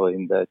a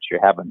feeling that you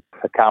haven't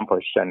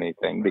accomplished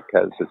anything,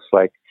 because it's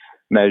like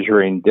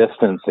measuring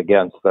distance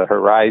against the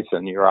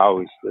horizon. You're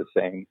always the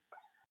same.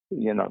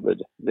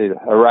 The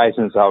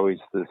horizon's always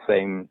the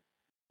same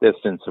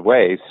distance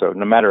away. So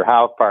no matter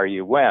how far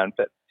you went,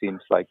 it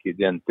seems like you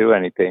didn't do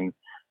anything.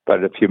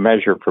 But if you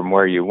measure from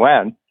where you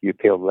went, you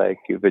feel like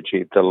you've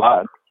achieved a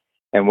lot.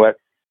 And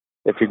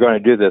if you're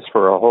going to do this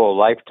for a whole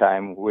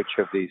lifetime, which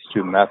of these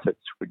two methods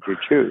would you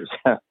choose?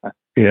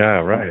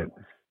 Yeah, right.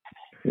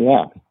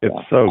 Yeah.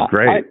 It's so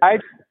great.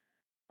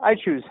 I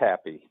choose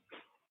happy.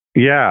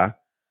 Yeah.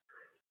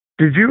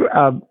 Did you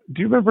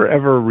do you remember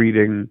ever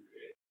reading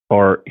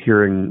or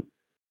hearing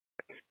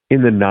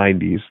in the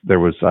 90s, there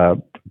was a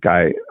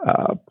guy,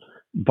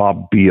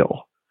 Bob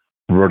Beal,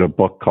 wrote a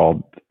book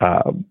called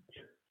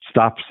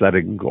Stop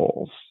Setting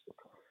Goals.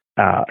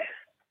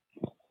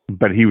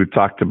 But he would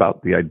talk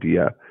about the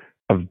idea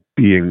of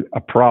being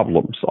a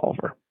problem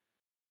solver.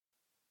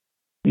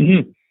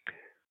 Mm-hmm.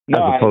 No,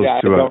 I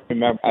don't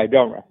remember.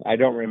 I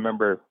don't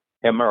remember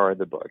him or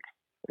the book.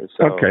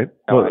 So, okay,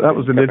 well, that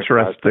was an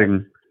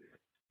interesting.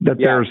 That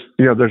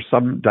there's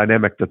some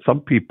dynamic that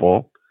some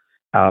people,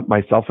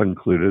 myself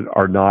included,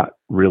 are not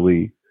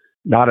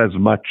as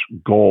much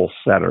goal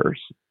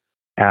setters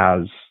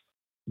as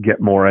get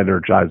more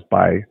energized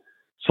by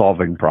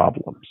solving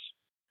problems.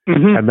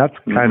 Mm-hmm. And that's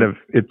kind of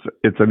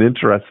it's an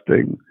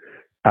interesting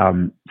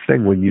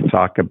thing when you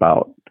talk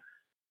about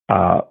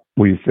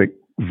when you think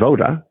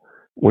VODA,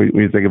 when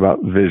you think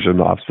about vision,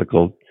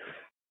 obstacle,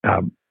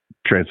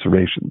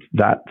 transformations.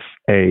 That's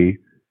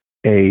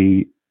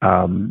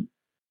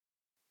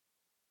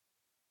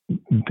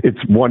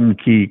it's one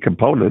key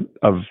component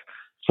of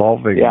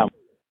solving. Yeah.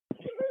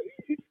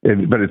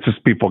 But it's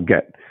just people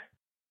get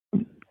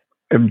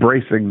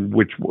embracing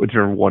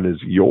whichever one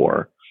is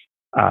your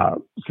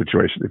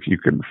situation. If you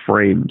can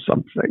frame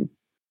something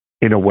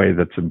in a way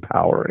that's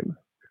empowering.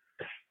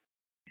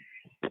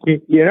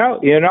 You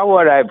know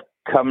what I've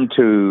come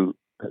to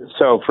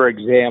so for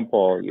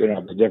example,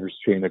 the difference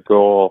between a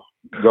goal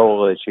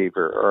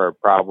achiever or a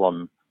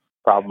problem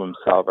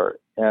solver.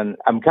 And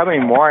I'm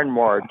coming more and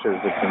more to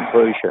the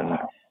conclusion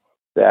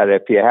that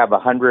if you have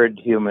 100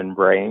 human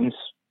brains,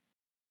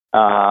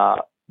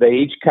 they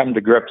each come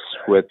to grips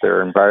with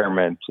their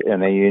environment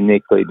in a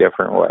uniquely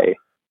different way.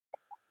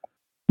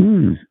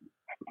 Hmm.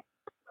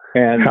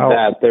 And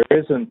that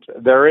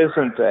there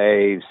isn't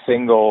a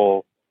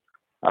single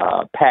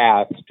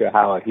path to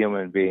how a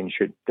human being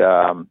should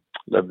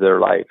live their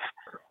life.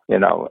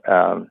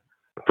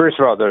 First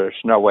of all, there's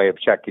no way of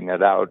checking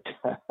it out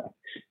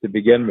to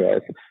begin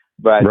with.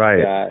 But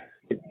right.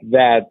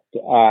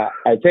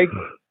 I think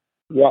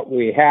what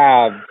we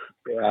have,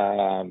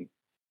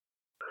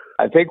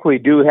 I think we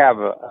do have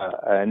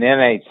an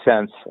innate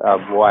sense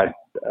of what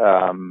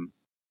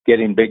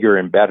getting bigger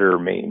and better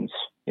means.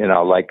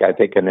 Like I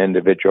think an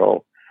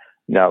individual,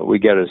 we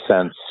get a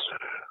sense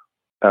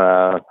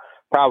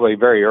probably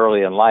very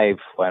early in life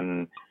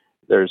when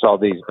there's all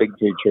these big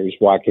creatures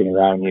walking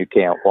around, you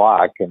can't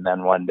walk, and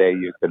then one day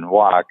you can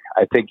walk.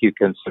 I think you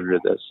consider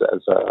this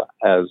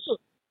as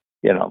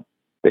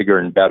bigger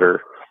and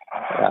better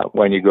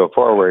when you go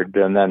forward.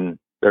 And then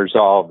there's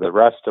all the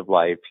rest of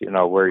life,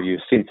 where you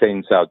see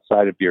things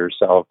outside of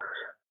yourself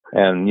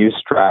and you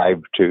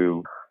strive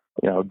to,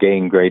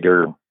 gain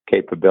greater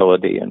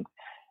capability. And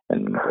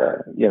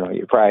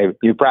you probably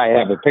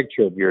have a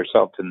picture of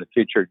yourself in the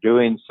future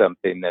doing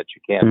something that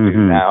you can't do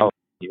now.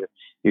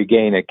 You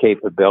gain a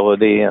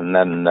capability, and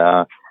then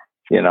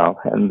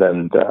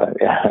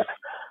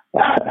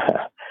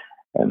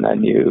and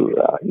then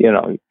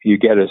you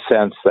get a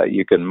sense that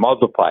you can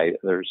multiply.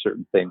 There are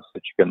certain things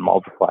that you can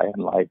multiply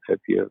in life if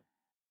you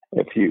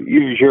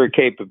use your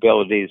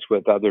capabilities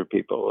with other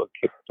people's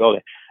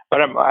capability.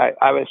 But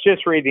I was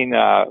just reading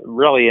a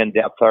really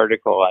in-depth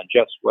article on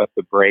just what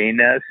the brain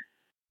is,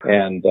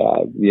 and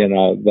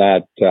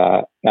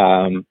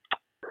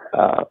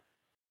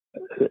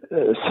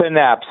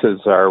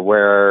synapses are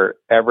where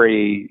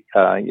every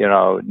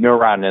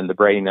neuron in the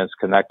brain is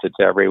connected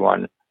to every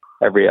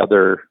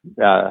other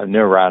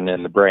neuron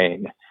in the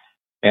brain,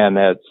 and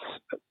it's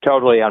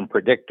totally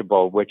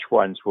unpredictable which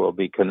ones will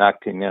be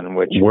connecting and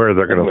where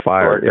they're going to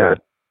fire,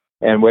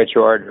 in which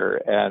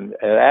order, and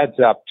it adds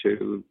up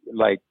to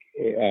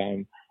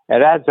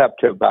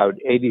about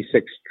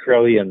 86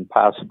 trillion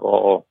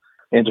possible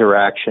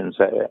interactions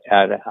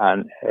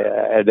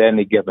at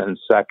any given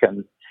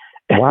second.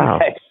 Wow.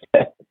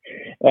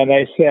 And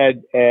I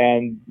said,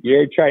 and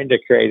you're trying to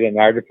create an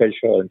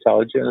artificial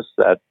intelligence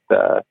that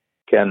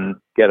can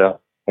get a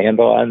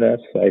handle on this?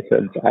 I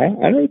said,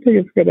 I don't think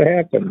it's going to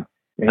happen.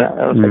 I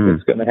don't think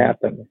it's going to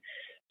happen.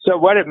 So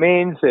what it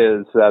means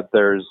is that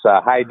there's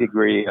a high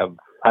degree of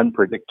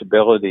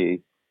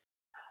unpredictability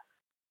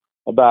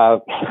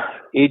about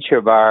each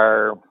of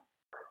our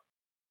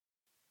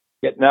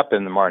getting up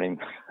in the morning.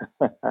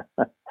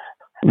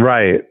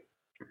 Right.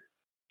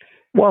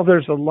 Well,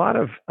 there's a lot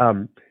of,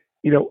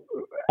 we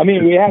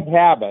have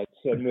habits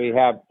and we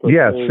have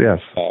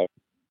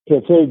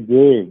preferred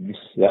grooves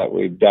that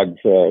we've dug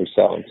for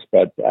ourselves,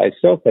 but I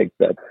still think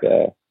that,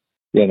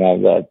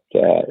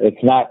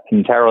 it's not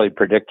entirely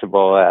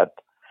predictable at,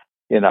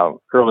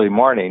 early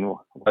morning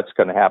what's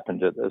going to happen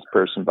to this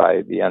person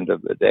by the end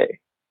of the day.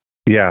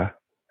 Yeah.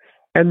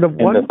 And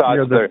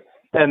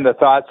the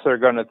thoughts they're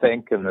going to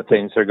think and the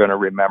things they're going to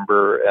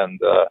remember and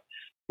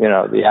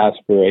the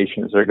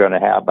aspirations they're going to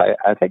have.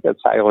 I think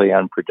it's highly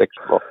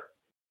unpredictable.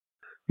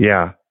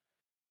 Yeah.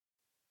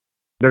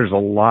 There's a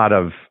lot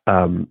of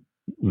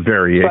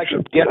variation. It's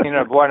like the beginning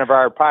of one of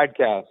our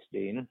podcasts,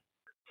 Dean.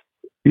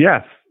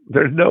 Yes.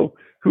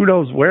 Who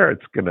knows where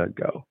it's going to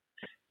go.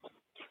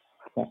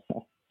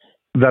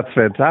 That's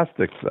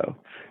fantastic, though.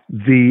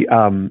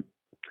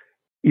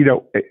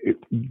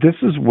 This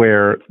is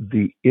where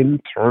the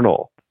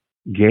internal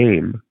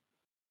game,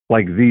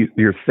 like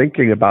you're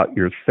thinking about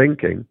your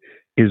thinking,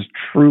 is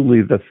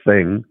truly the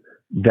thing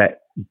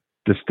that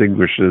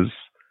distinguishes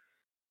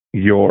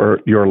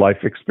your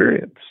life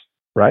experience,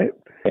 right?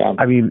 Yeah.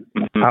 I mean,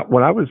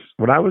 when I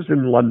was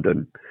in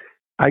London,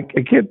 I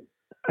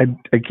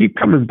keep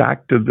coming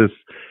back to this.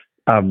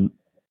 I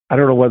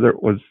don't know whether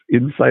it was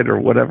insight or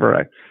whatever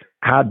I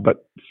had,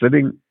 but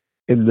sitting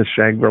in the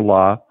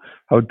Shangri-La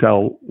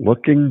hotel,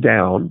 looking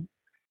down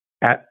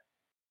at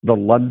the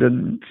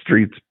London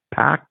streets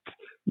packed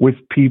with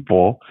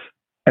people,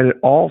 and it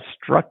all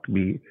struck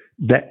me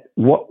that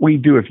what we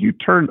do, if you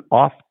turn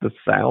off the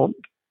sound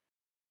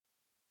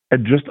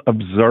and just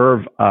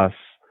observe us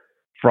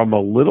from a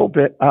little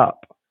bit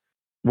up,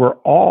 we're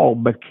all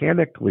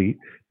mechanically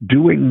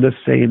doing the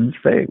same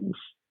things.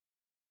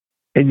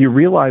 And you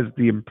realize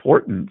the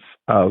importance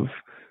of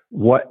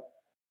what,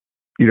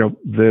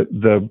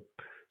 the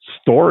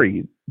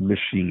story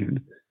machine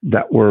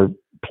that we're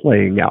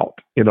playing out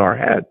in our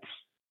heads.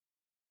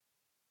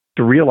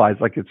 To realize,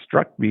 like, it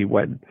struck me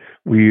when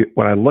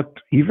I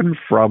looked even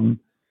from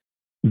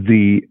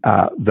the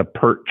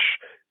perch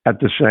at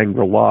the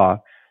Shangri-La,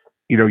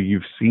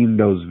 you've seen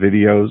those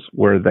videos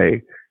where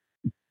they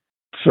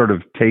sort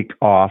of take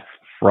off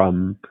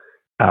from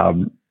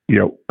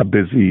a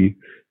busy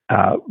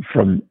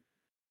from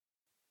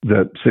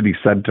the city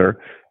center,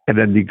 and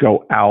then you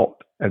go out,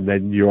 and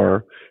then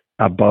you're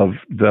above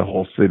the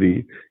whole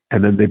city,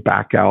 and then they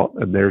back out,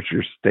 and there's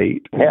your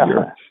state.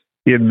 Yeah.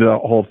 You're in the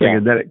whole thing, Yeah.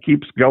 and then it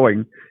keeps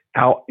going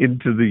out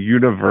into the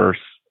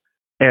universe,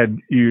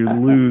 and you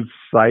lose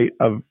sight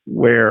of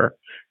where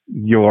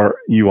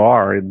you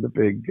are in the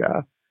big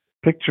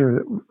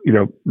picture.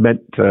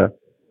 Meant to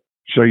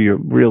show you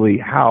really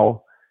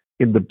how,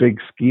 in the big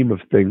scheme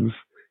of things,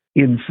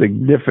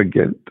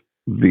 insignificant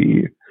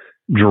the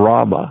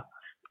drama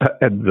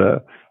and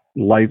the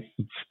life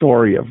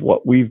story of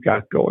what we've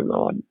got going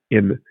on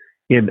in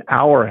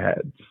our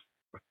heads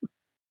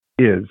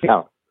is.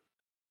 Yeah.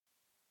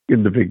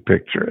 In the big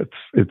picture.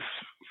 It's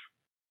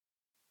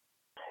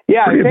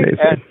yeah, I think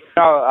amazing.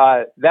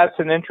 that's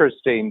an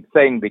interesting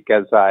thing,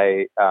 because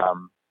I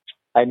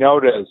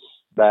noticed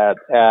that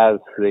as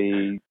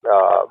the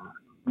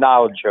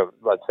knowledge of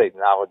the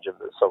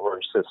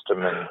solar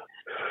system, and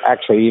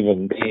actually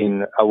even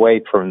being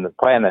away from the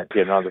planet,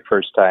 the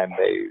first time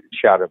they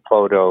shot a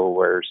photo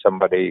where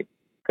somebody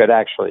could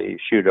actually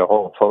shoot a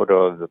whole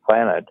photo of the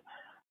planet,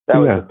 that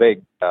was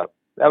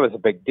a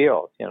big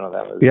deal.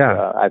 That was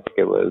I think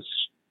it was,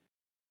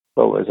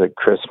 what was it,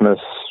 Christmas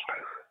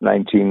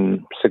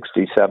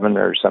 1967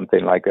 or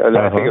something like that.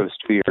 I think it was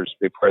 2 years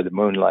before the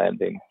moon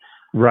landing.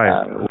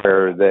 Right.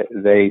 Where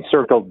they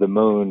circled the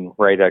moon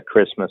right at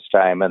Christmas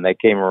time, and they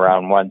came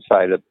around one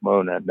side of the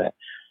moon, and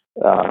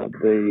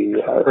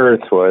the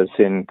Earth was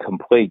in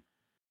complete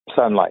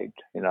sunlight.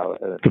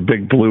 The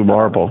big blue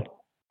marble.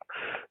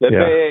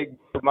 Big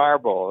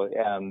marble,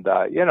 and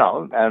I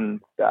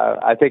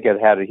think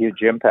it had a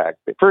huge impact.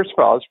 First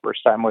of all, it's the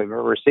first time we've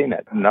ever seen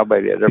it.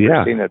 Nobody had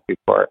ever seen it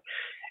before.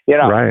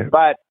 Right.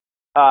 But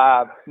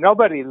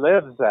nobody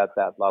lives at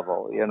that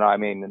level.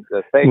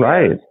 The thing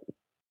is,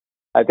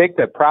 I think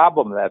the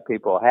problem that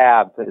people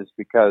have is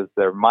because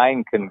their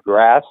mind can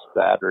grasp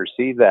that or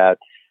see that,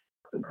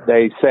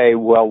 they say,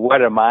 well,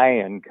 what am I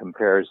in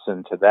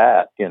comparison to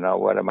that?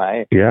 What am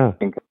I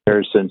in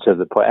comparison to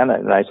the planet?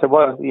 And I said,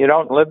 well, you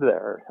don't live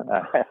there.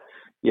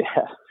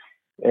 Yeah.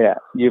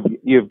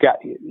 You've got,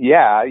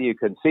 you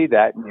can see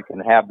that, and you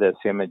can have this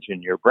image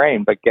in your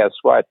brain, but guess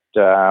what?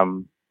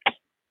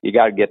 You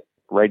got to get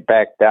right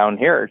back down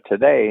here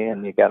today,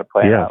 and you got to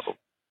plan out,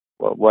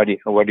 well, what are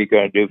you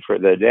going to do for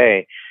the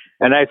day?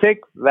 And I think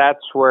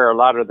that's where a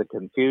lot of the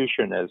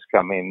confusion is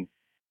coming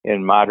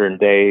in modern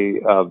day,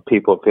 of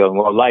people feeling,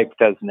 well, life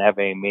doesn't have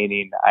any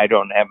meaning. I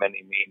don't have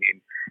any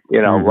meaning.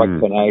 What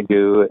can I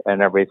do,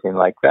 and everything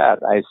like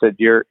that. I said,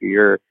 you're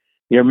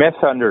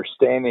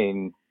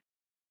misunderstanding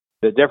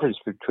the difference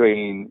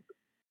between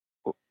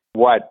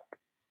what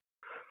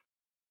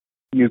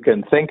you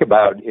can think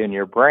about in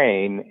your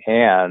brain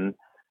and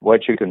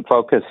what you can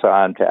focus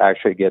on to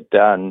actually get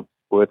done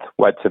with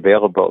what's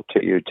available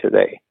to you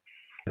today.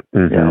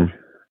 And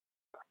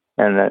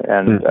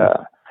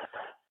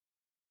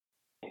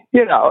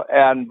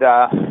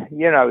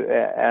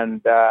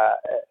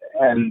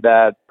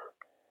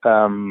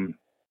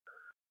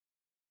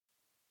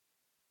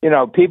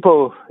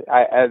people,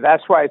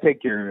 that's why I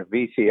think your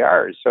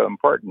VCR is so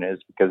important,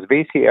 is because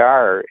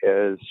VCR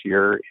is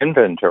your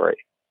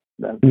inventory.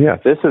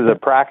 This is a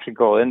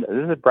practical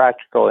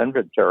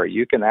inventory.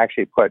 You can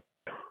actually put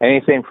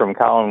anything from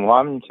column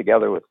 1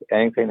 together with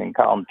anything in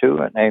column 2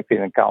 and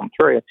anything in column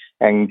 3,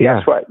 and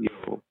guess what?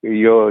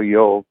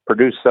 You'll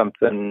produce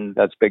something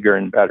that's bigger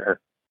and better.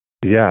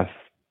 Yes.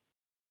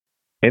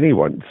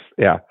 Anyone's,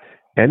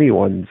 and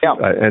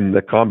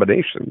the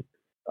combination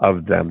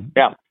of them.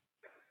 Yeah.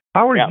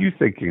 How are you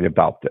thinking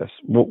about this?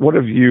 What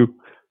have you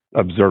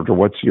observed, or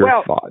what's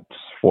your thoughts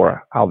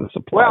for how this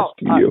applies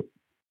to you?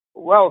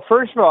 Well,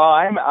 first of all,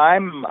 I'm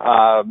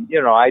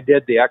I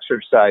did the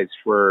exercise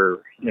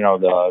for,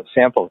 the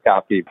sample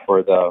copy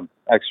for the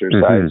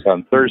exercise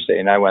on Thursday,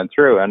 and I went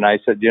through, and I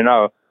said,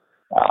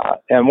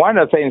 and one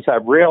of the things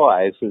I've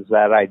realized is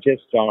that I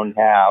just don't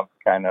have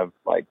kind of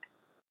like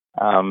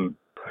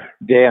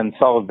Dan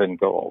Sullivan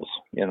goals,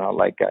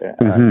 what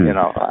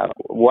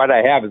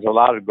I have is a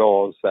lot of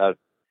goals that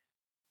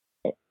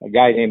a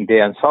guy named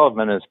Dan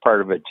Sullivan is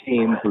part of a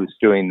team who's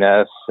doing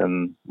this,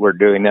 and we're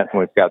doing it, and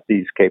we've got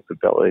these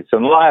capabilities.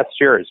 And last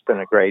year has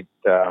been a great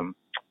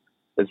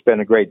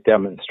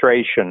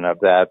demonstration of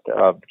that,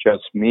 of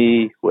just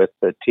me with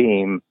the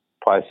team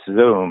plus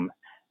Zoom,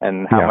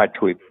 and how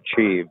much we've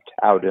achieved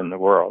out in the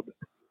world.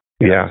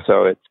 Yeah.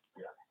 So it's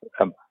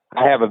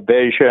I have a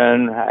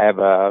vision, I have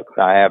a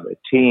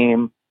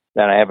team,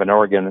 then I have an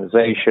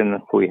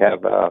organization. We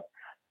have a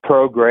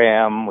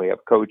program, we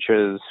have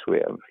coaches, we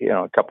have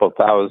a couple of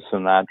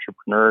thousand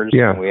entrepreneurs,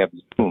 and we have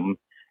Zoom,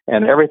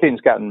 and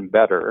everything's gotten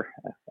better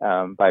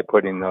by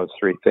putting those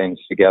three things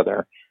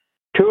together.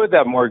 Two of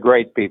them were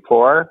great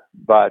before,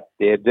 but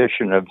the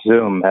addition of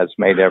Zoom has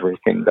made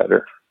everything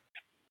better.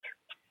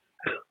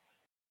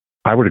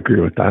 I would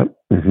agree with that.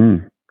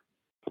 Mm-hmm.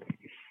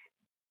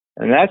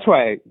 And that's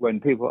why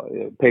when people,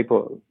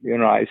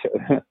 I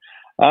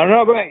I don't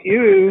know about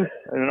you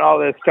and all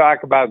this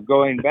talk about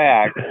going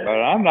back, but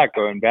I'm not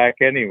going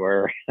back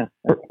anywhere.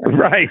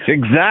 Right,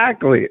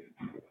 exactly.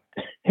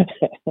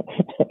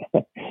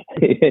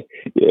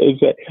 You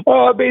say,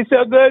 oh, it'll be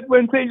so good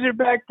when things are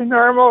back to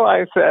normal.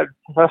 I said,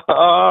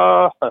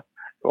 oh,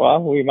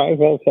 well, we might as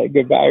well say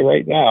goodbye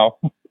right now.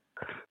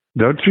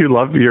 Don't you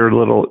love your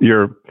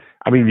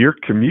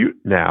commute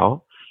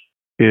now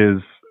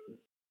is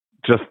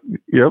just,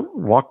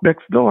 walk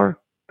next door.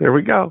 There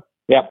we go.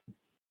 Yep.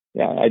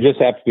 Yeah, I just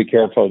have to be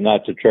careful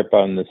not to trip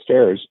on the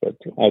stairs, but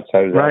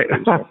outside of that, right.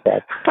 there's no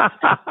problem.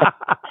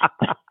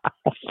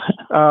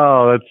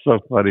 Oh, that's so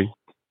funny.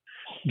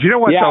 Do you know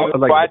what? Yeah,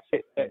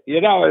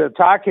 though,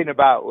 talking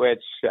about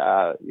which,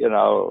 there's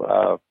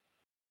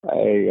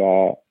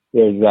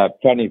a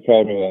funny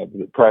photo of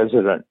the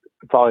president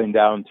falling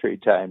down 3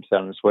 times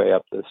on his way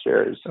up the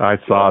stairs. I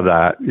saw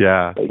that.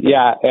 Yeah.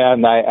 Yeah,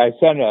 and I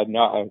sent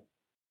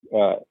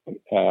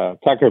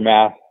Tucker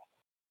Max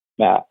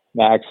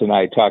and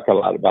I talk a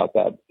lot about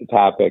that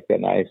topic,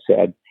 and I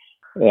said,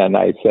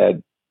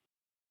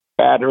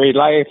 battery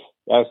life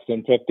less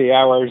than 50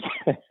 hours.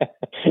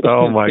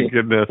 Oh my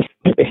goodness!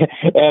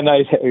 And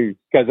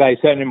because I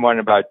sent him one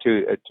about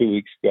 2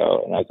 weeks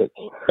ago, and I said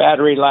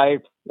battery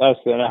life less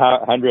than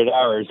 100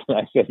 hours, and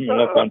I sent him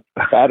another one,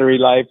 battery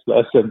life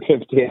less than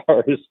 50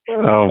 hours.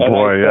 Oh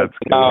boy, that's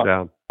going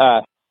down.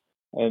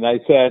 And I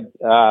said,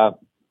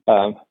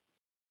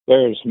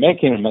 there's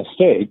making a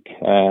mistake,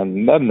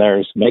 and then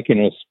there's making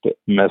a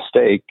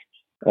mistake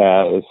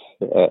as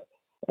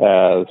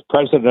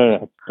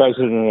president of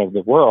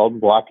the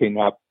world walking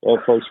up Air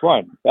Force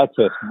One. That's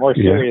a more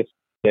serious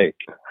mistake.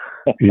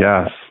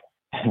 Yes.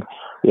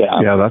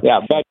 Yeah.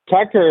 But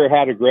Tucker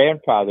had a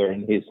grandfather,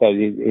 and he said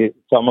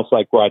it's almost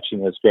like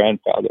watching his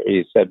grandfather.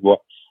 He said,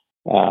 well,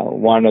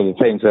 one of the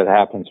things that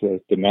happens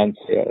with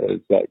dementia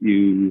is that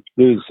you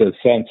lose a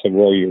sense of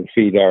where your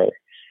feet are.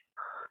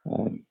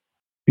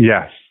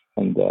 Yes.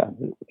 And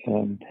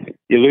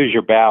you lose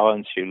your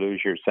balance, you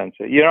lose your sense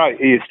of,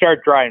 you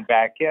start drawing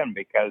back in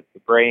because the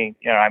brain,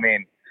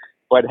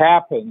 what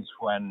happens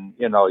when,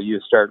 you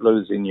start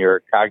losing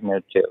your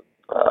cognitive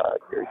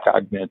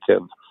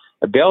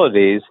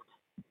abilities,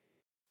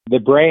 the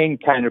brain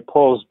kind of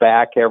pulls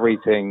back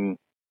everything,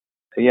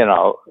 it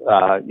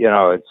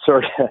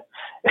sort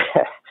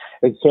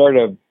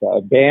of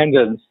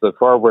abandons the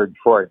forward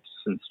forts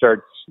and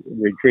starts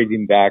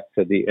retreating back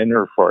to the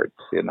inner forts,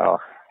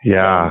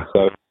 Yeah.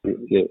 So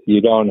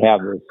you don't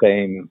have the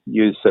same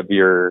use of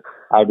your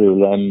outer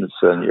limbs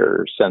and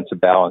your sense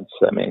of balance.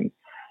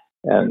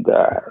 And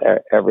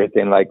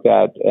everything like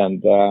that.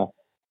 And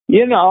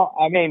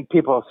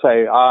people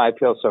say, "Oh, I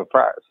feel so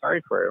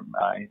sorry for him."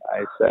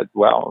 I said,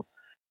 "Well,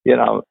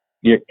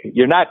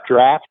 you're not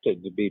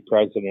drafted to be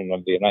president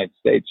of the United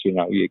States.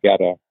 You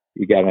gotta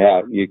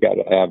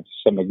have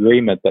some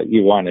agreement that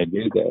you want to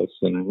do this,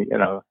 and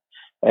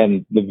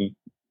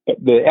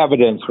the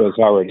evidence was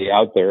already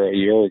out there a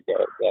year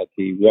ago that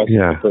he wasn't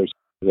the person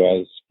he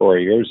was 4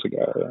 years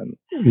ago." And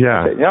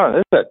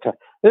I said,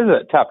 this is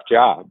a tough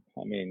job.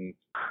 And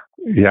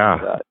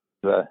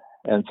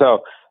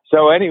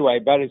so anyway,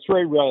 but it's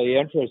really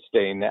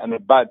interesting.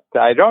 But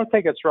I don't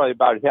think it's really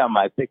about him.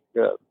 I think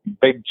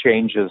big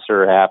changes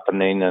are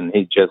happening, and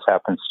he just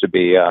happens to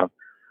be, a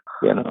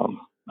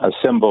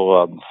symbol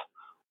of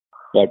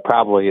what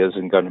probably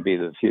isn't going to be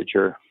the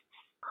future.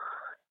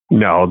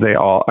 No,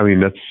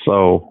 that's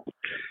so.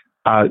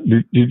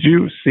 Did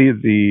you see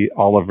the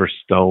Oliver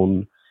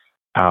Stone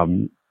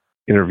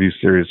interview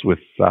series with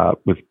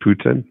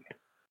Putin?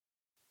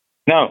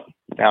 No.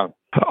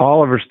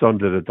 Oliver Stone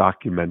did a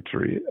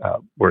documentary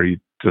where he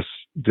just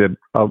did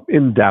an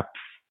in-depth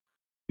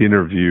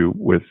interview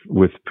with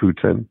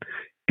Putin,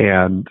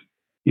 and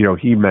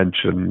he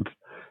mentioned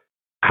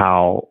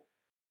how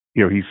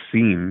he's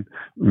seen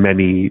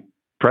many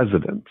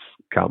presidents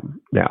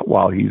come now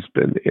while he's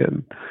been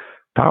in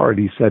power. And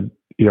he said,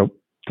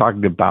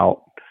 talking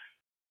about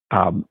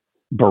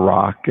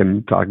Barack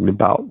and talking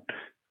about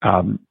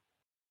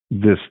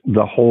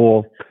the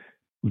whole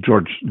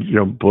George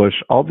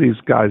Bush, all these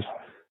guys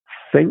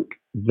think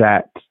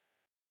that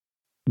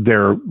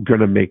they're going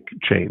to make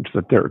change,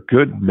 that they're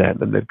good men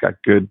and they've got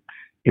good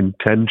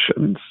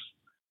intentions.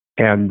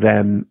 And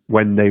then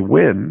when they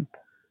win,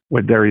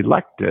 when they're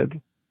elected,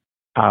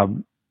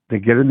 they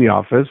get in the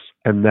office,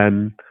 and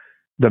then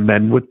the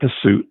men with the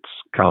suits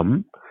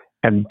come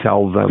and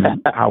tell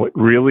them how it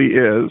really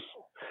is.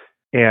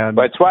 And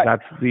that's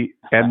the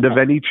end of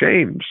any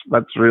change.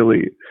 That's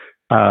really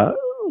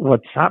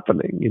what's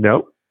happening,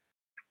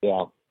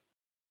 Yeah.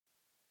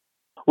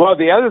 Well,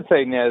 the other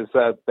thing is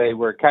that they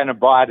were kind of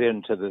bought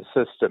into the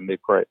system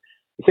before.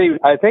 See,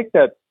 I think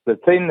that the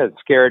thing that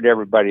scared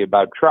everybody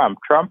about Trump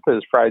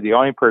is probably the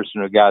only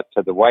person who got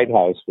to the White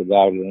House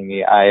without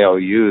any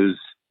IOUs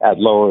at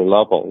lower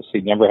levels.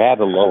 He never had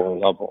a lower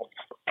level,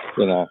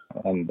 and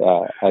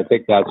I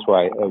think that's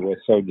why it was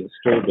so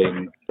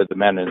disturbing to the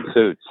men in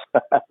suits.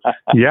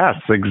 Yes,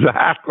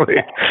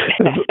 exactly.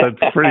 That's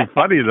pretty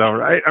funny, though,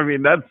 right?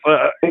 That's,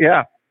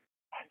 yeah.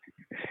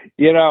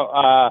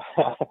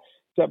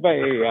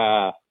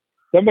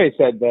 somebody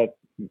said that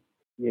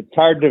it's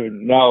hard to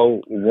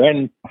know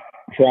when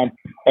Trump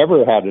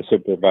ever had a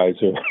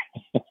supervisor.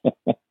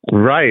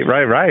 Right.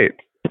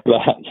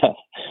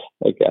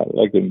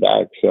 Looking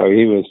back, so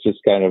he was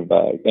just kind of,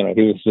 he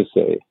was just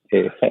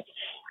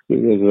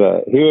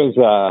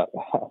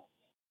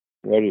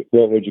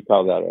what would you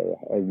call that?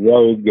 A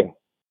rogue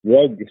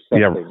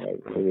something. Yeah,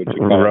 what would you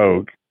call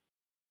rogue.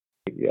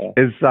 It? Yeah.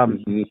 Is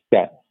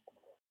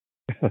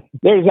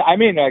There's, I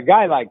mean, a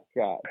guy like,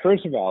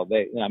 first of all,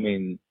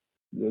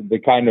 the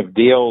kind of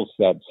deals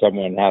that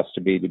someone has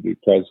to be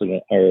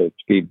president, or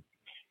to be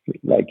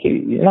like,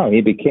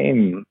 he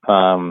became,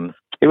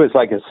 he was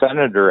like a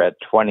senator at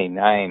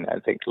 29, I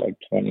think, like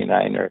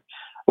 29 or,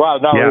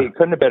 well, no, yeah. He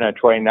couldn't have been at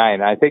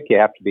 29. I think you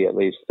have to be at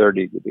least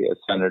 30 to be a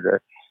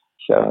senator.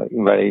 So,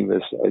 but he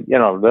was,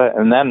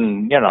 and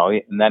then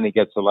he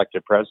gets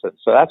elected president.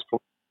 So that's,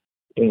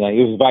 he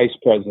was vice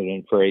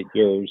president for 8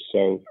 years.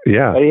 So,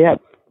 yeah, but he had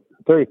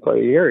 34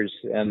 years.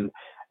 And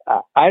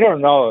I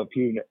don't know if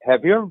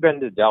have you ever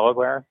been to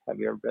Delaware? Have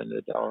you ever been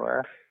to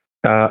Delaware?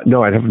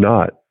 No, I have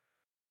not.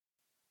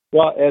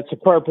 Well, it's a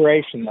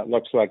corporation that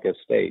looks like a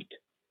state.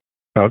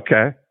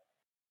 Okay.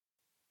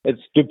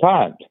 It's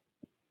DuPont.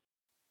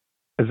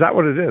 Is that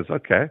what it is?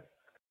 Okay.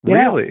 Yeah,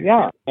 Really?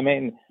 Yeah. I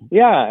mean,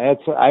 yeah.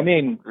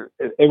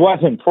 It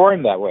wasn't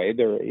formed that way.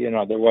 There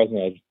wasn't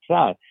a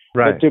DuPont.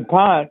 Right. But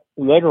DuPont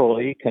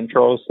literally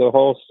controls the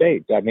whole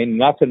state. I mean,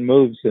 nothing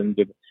moves and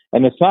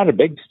it's not a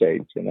big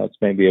state. It's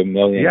maybe 1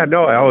 million. Yeah.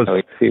 No,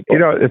 million people.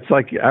 It's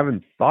like I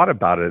haven't thought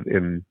about it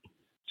in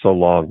so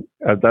long.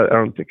 I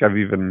don't think I've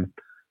even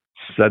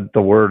said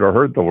the word or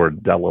heard the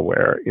word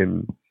Delaware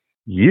in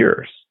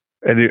years.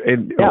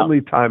 And the only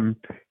time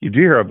you do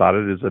hear about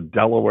it is a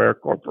Delaware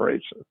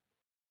corporation.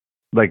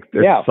 Like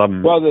there's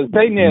some the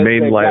thing is,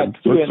 mainland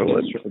they've got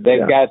Switzerland.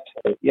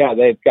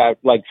 They've got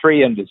like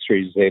 3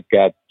 industries. They've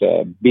got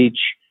beach.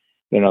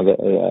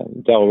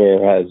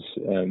 Delaware has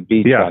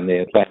beach on the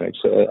Atlantic,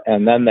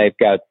 and then they've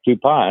got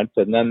DuPont,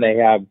 and then they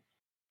have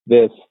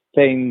this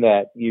thing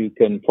that you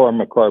can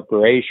form a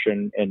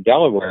corporation in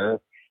Delaware,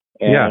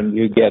 and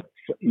you get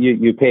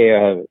you pay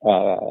a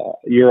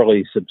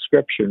yearly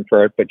subscription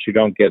for it, but you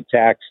don't get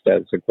taxed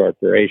as a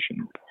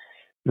corporation.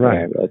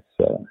 Right.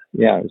 So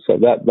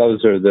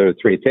those are the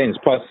 3 things.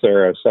 Plus,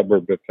 they're a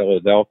suburb of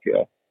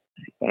Philadelphia,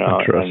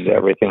 and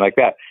everything like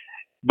that.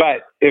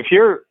 But if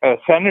you're a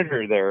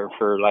senator there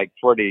for like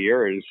 40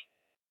 years,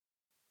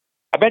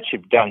 I bet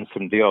you've done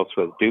some deals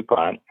with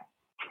DuPont.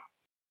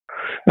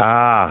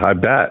 I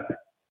bet.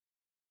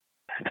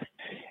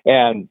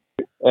 And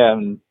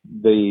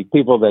the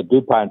people that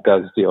DuPont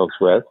does deals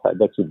with, I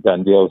bet you've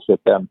done deals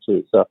with them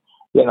too. So,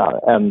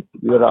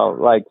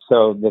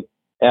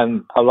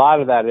 and a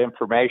lot of that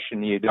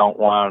information you don't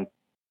want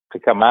to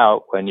come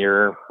out when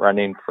you're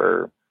running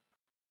for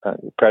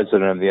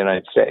president of the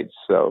United States.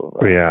 So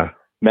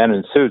men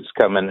in suits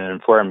come in and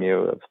inform you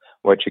of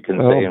what you can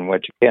say and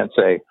what you can't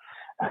say.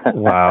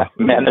 Wow.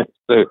 Men in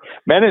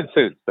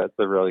suits. That's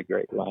a really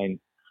great line.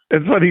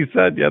 It's what he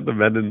said. Yeah, the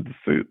men in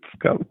suits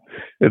come.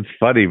 It's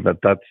funny, but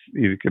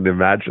you can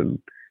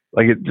imagine.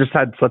 Like it just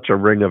had such a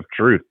ring of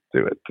truth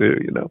to it too.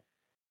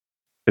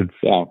 It's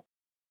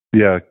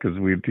because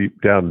we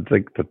deep down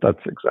think that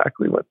that's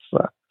exactly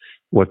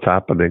what's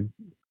happening.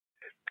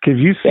 Have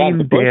you seen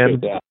the Dan?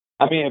 Bushes,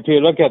 I mean, if you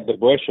look at the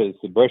Bushes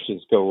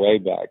go way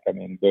back. I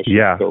mean,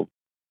 Bushes go.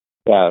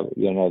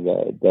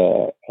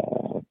 The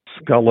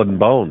Skull and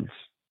Bones.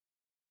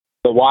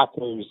 The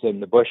Walkers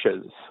and the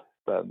Bushes.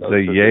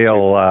 The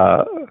Yale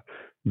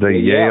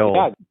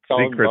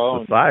Secret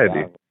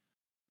Society.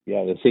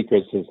 The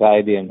Secret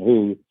Society, and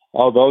who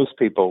all those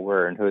people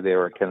were and who they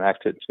were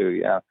connected to.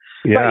 Yeah.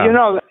 But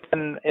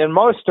in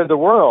most of the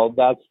world,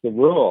 that's the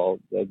rule.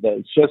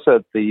 It's just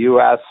that the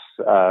U.S.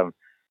 And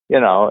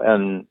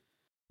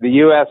the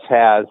U.S.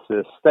 has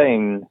this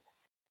thing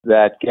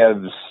that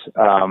gives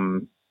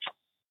kind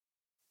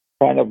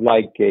of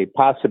like a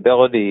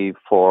possibility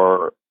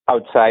for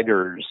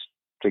outsiders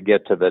to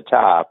get to the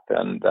top,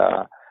 and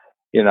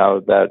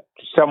that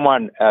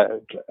someone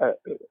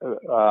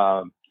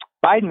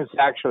Biden is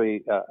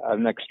actually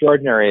an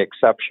extraordinary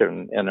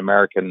exception in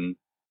American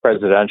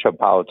presidential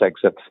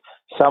politics. If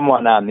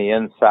someone on the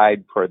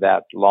inside for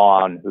that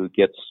lawn who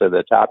gets to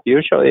the top,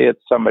 usually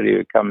it's somebody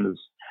who comes.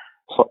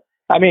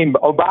 I mean,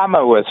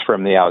 Obama was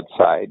from the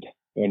outside.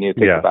 When you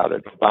think about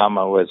it,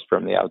 Obama was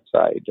from the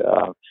outside.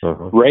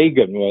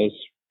 Reagan was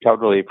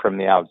totally from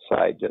the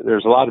outside.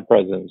 There's a lot of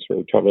presidents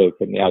who are totally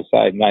from the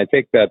outside, and I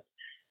think that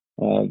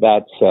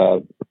that's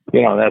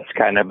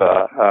kind of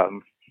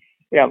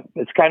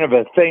it's kind of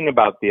a thing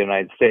about the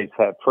United States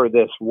that for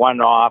this one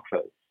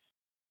office,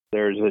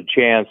 there's a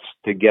chance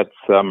to get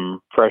some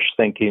fresh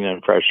thinking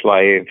and fresh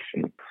life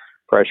and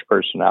fresh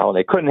personality.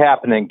 It couldn't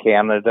happen in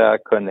Canada.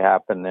 Couldn't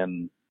happen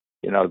in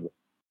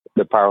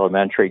the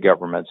parliamentary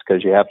governments,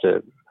 because you have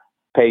to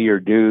pay your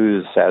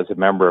dues as a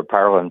member of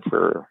parliament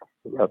for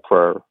a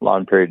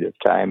long period of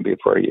time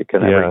before you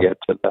can ever get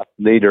to the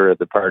leader of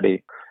the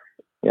party.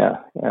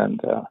 But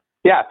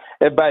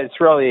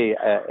it's really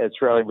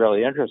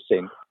really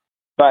interesting.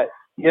 But,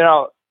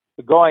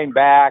 going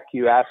back,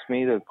 you asked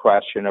me the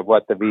question of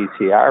what the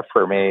VCR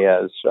for me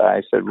is.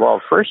 I said, well,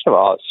 first of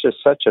all, it's just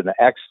such an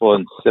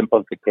excellent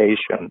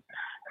simplification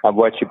of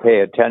what you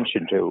pay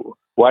attention to.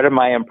 What am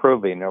I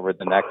improving over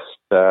the next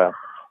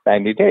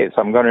 90 days?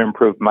 I'm going to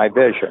improve my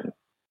vision.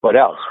 What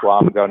else? Well,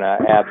 I'm going to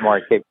add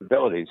more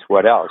capabilities.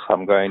 What else?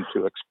 I'm going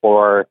to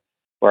explore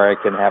where I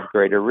can have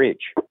greater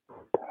reach.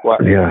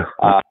 What? Yeah.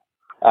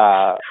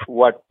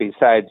 What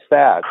besides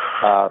that?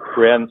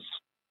 Rinse,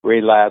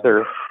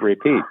 relather,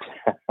 repeat.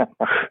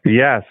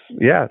 Yes.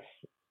 Yeah,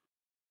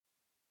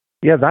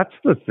 that's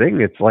the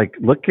thing. It's like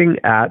looking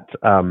at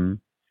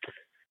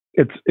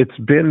it's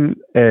been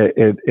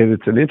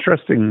it's an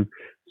interesting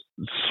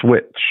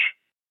switch.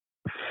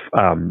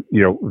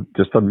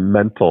 Just a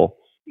mental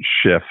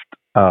shift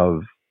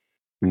of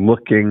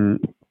looking.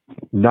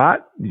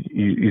 Not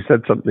you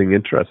said something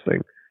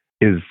interesting.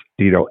 Is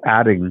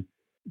adding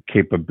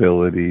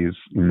capabilities,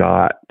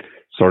 not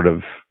sort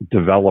of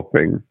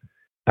developing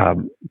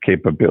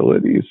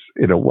capabilities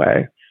in a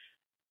way.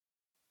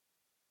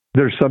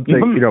 There's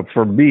something,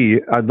 for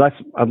me,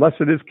 unless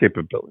it is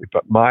capability,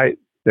 but my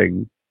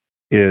thing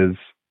is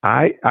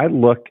I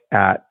look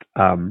at,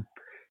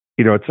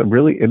 it's a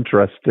really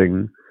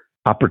interesting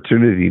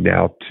opportunity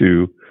now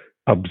to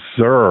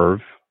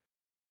observe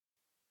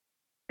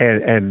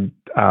and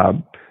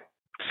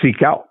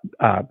seek out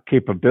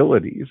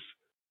capabilities,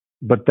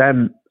 but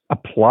then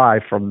apply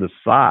from the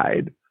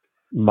side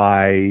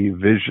my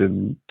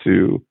vision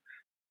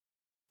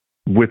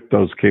with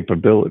those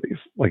capabilities.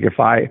 Like if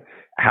I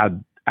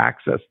had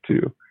access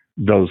to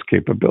those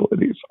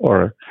capabilities,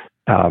 or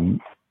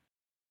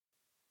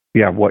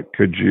what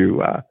could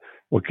you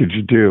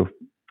do?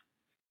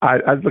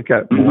 I look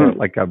at it more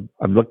like I'm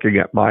looking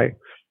at my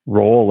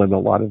role in a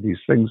lot of these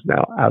things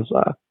now as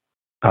a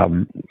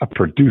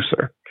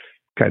producer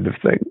kind of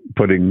thing,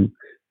 putting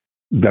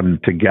them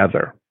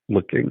together,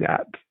 looking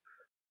at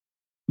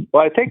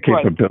I think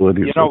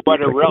capabilities.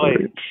 What a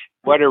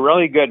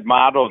really good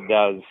model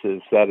does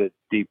is that it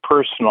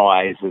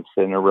depersonalizes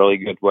in a really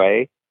good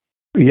way.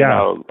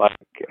 Yeah. Like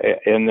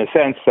in the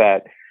sense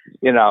that,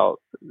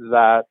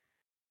 that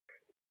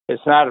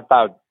it's not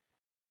about,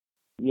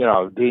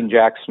 Dean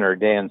Jackson or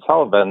Dan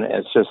Sullivan.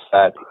 It's just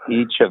that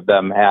each of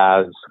them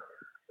has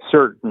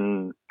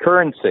certain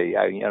currency.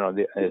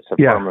 It's a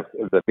form of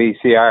the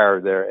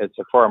VCR there. It's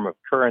a form of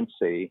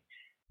currency.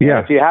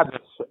 Yeah. If you have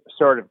this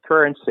sort of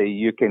currency,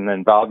 you can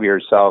involve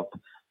yourself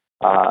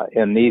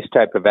in these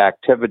type of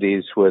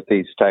activities with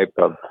these type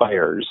of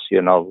players,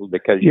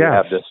 because you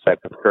have this type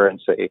of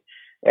currency.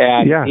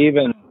 And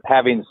even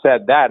having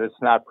said that,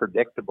 it's not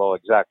predictable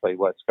exactly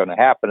what's going to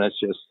happen. It's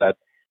just that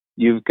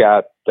you've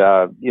got,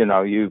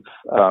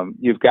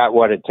 you've got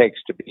what it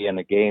takes to be in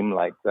a game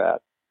like that.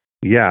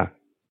 Yeah.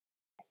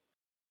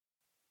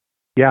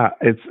 Yeah.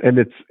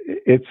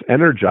 It's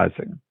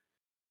energizing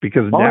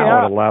because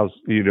now it allows,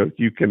 you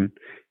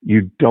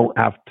don't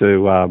have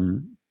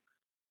to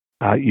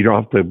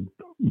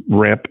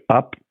ramp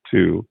up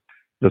to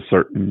the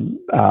certain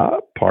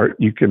part.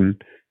 You can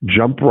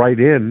jump right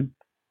in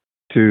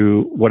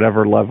to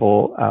whatever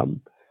level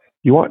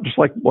you want, just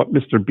like what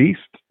Mr. Beast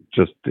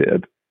just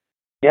did.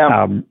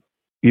 Yeah.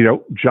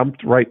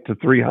 Jumped right to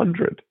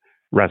 300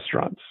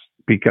 restaurants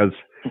because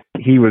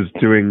he was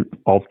doing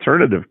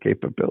alternative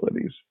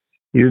capabilities.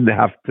 He didn't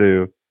have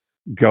to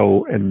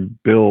go and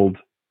build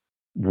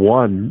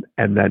one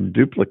and then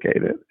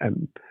duplicate it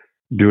and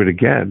do it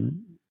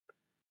again.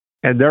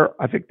 And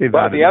I think they've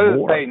added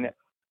more.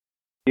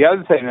 The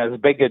other thing, as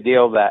big a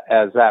deal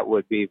as that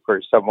would be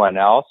for someone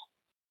else.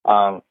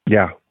 That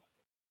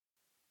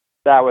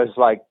was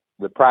like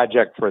the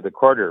project for the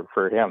quarter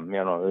for him.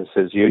 This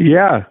is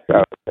YouTube.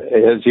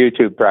 His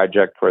YouTube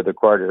project for the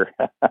quarter.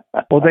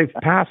 Well, they've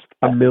passed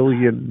 1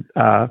 million.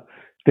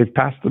 They've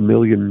passed 1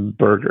 million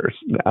burgers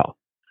now.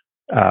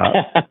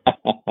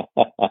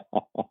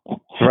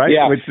 Right?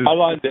 Yeah. Which is, how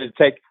long did it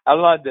take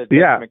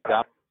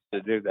McDonald's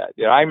to do that?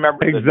 I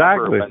remember the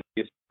number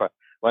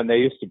when they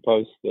used to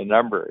post the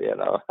number.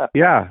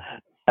 Yeah.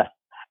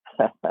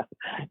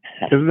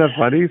 Isn't that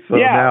funny? So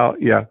now,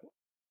 Yeah.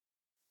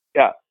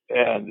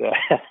 And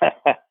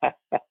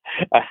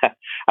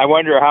I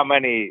wonder how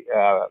many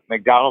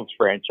McDonald's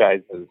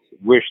franchises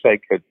wish they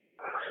could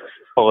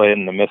pull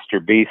in the Mr.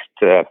 Beast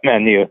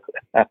menu.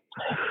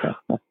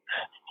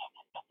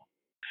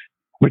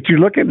 But you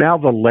look at now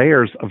the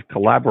layers of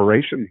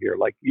collaboration here.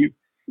 Like you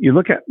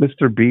look at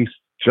Mr. Beast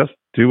just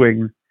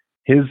doing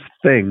his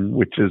thing,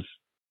 which is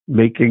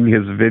making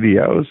his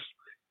videos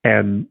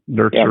and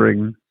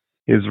nurturing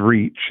his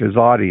reach, his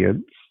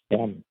audience.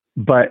 Yeah.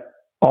 But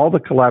all the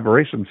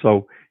collaboration.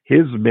 So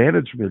his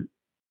management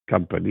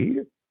company,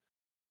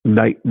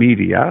 Night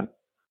Media,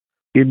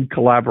 in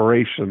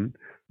collaboration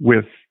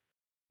with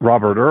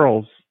Robert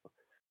Earl's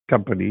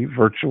company,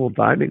 Virtual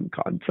Dining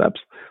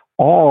Concepts,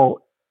 all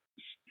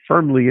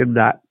firmly in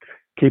that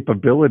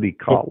capability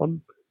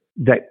column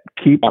that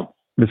keep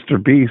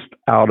Mr. Beast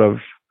out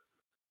of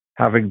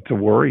having to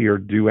worry or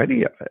do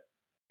any of it.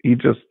 It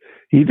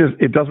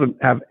doesn't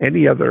have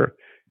any other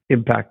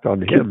impact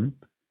on him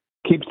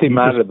Keeps him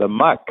out of the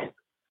muck.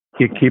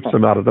 It keeps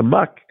him out of the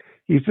muck.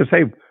 He says,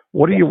 "Hey,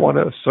 what do you want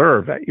to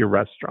serve at your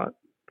restaurant?"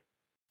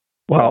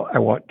 Well, I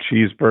want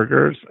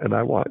cheeseburgers, and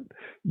I want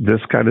this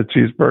kind of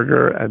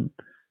cheeseburger and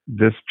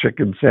this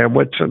chicken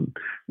sandwich. And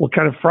what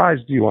kind of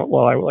fries do you want?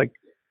 Well, I like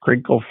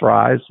crinkle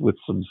fries with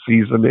some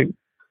seasoning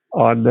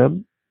on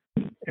them.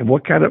 And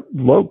what kind of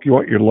logo? You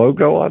want your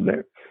logo on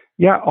there?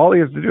 Yeah, all he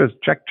has to do is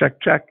check,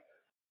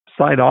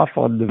 sign off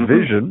on the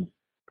vision,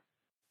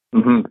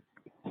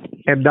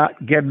 and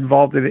not get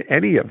involved in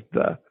any of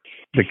the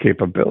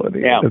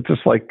capability. Yeah. It's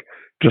just like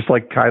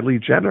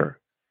Kylie Jenner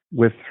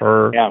with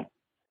her. Yeah.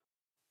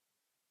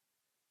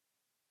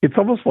 It's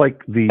almost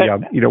like the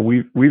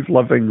we've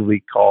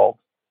lovingly called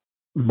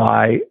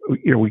my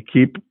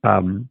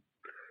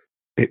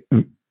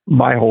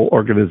my whole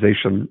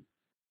organization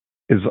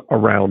is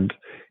around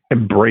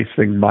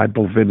embracing my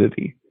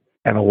bovinity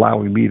and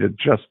allowing me to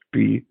just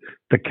be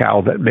the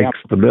cow that makes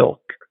the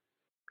milk.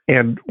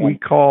 And we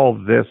call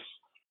this,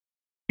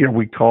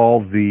 we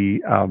call the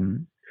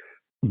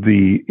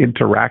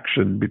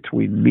interaction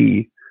between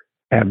me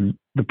and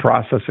the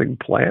processing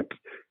plant.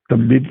 The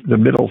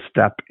middle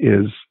step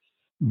is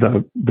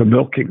the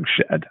milking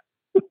shed.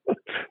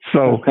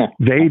 So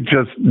they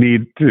just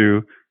need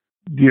to,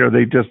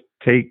 they just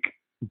take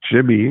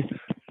Jimmy,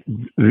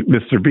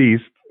 Mr.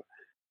 Beast,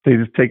 they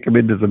just take him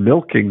into the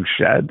milking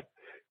shed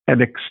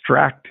and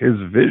extract his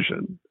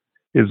vision,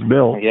 his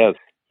milk. Yes.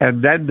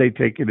 And then they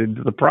take it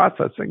into the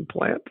processing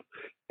plant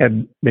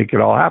and make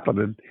it all happen.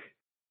 And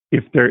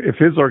if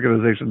his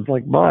organization's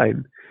like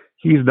mine,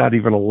 he's not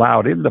even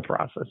allowed in the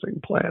processing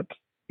plant,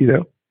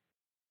 No.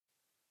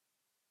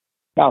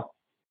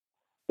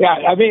 Yeah,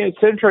 I mean,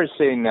 it's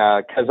interesting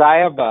because I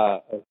have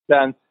a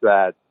sense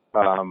that,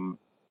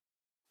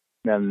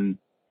 and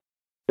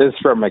this is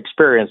from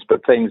experience,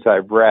 but things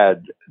I've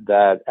read,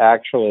 that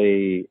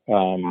actually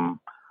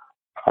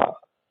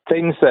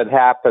things that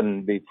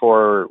happen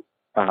before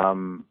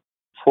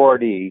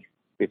 40,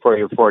 before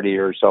you're 40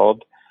 years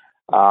old,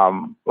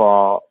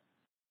 well,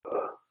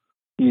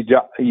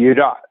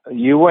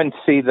 you wouldn't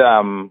see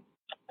them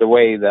the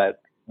way that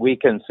we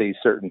can see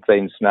certain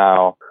things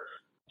now,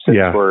 since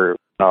we're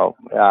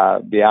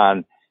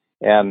beyond.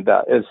 And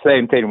it's the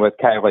same thing with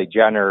Kylie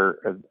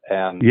Jenner.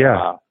 And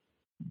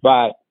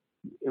but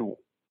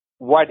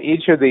what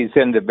each of these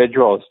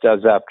individuals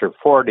does after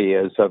 40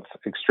 is of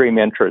extreme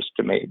interest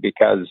to me,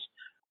 because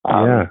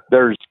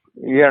there's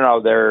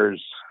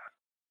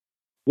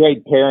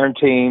great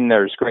parenting,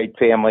 there's great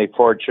family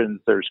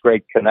fortunes, there's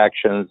great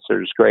connections,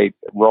 there's great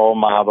role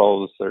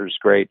models, there's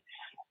great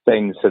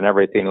things and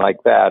everything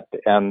like that.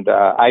 And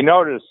I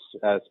notice,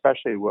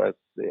 especially with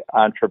the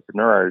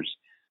entrepreneurs,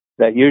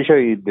 that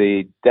usually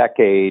the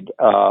decade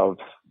of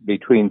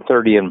between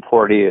 30 and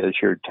 40 is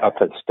your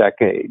toughest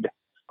decade.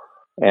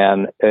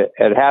 And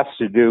it has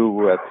to do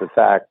with the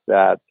fact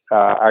that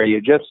are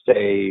you just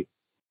a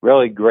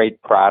really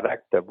great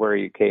product of where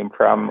you came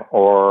from,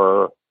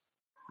 or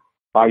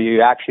are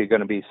you actually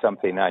going to be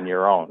something on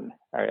your own?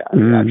 Are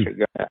you actually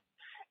going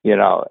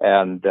to,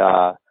 and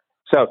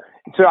so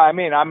I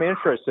mean, I'm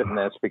interested in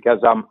this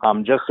because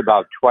I'm just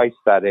about twice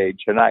that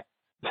age, and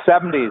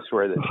 70s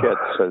were the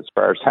shits as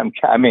far as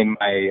I mean,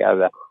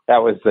 that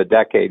was the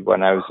decade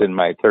when I was in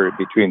my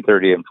between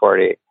 30 and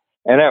 40,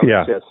 and it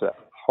was just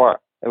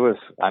it was,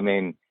 I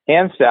mean,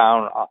 hands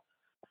down,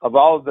 of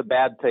all of the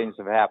bad things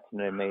that have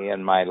happened to me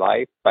in my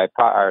life, by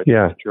far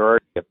the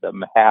majority of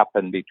them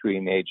happened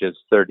between ages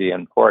 30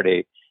 and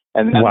 40.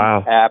 And then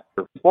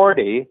after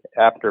 40,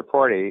 I'd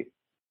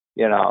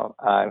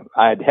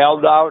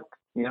held out,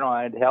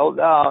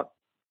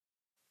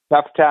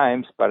 tough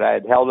times, but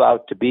I'd held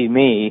out to be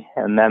me.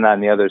 And then on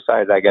the other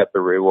side, I got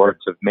the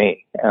rewards of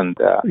me. And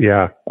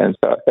and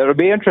so it'll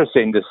be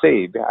interesting to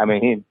see. I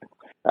mean,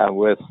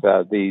 with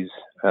these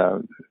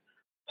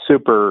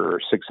super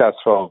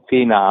successful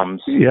phenoms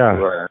who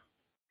are,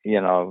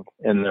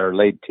 in their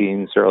late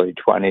teens, early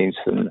 20s,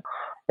 and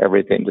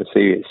everything, to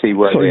see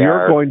where they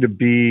are. So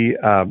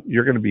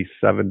you're going to be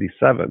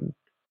 77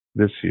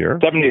 this year.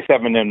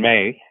 77 in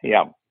May.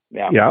 Yeah.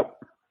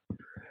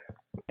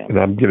 And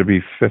I'm going to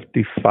be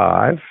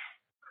 55.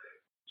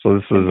 So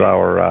this is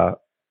our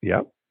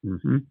Yeah.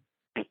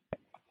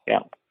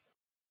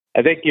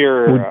 I think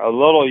you're a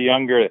little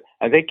younger.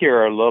 I think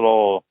you're a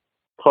little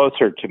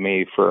closer to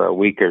me for a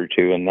week or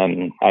two, and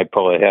then I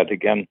pull ahead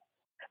again.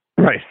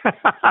 Right.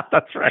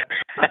 That's right.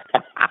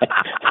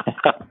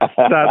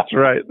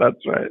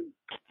 That's right.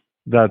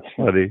 That's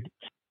funny.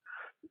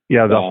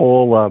 Yeah, the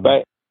whole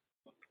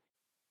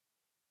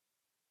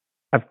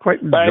I've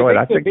quite enjoyed.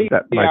 I think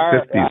that my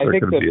 50s are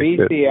going to be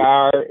the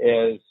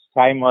VCR is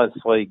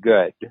timelessly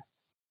good.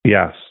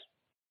 Yes.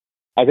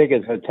 I think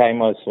it's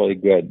timelessly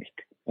good.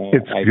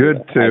 It's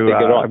good to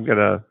I'm going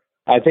to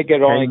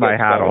hang my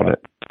hat on it.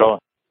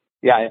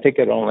 Yeah, I think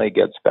it only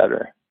gets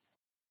better.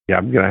 Yeah,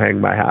 I'm going to hang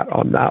my hat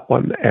on that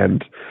one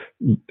and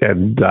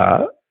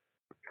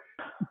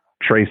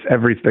trace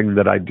everything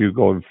that I do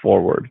going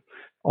forward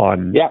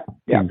on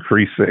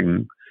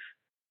increasing,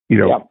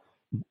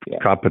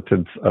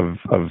 competence of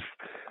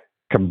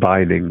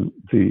combining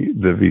the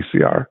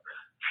VCR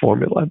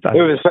formula. It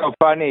was so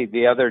funny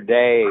the other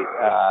day.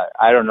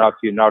 I don't know if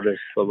you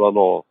noticed the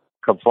little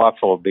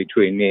kerfuffle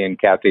between me and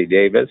Kathy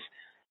Davis.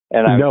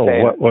 And I'm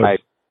saying, what was?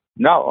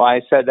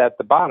 I said at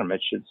the bottom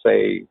it should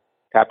say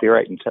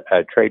copyright and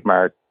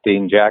trademark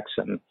Dean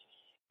Jackson,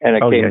 and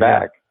it came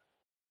back.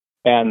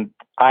 Yeah. And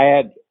I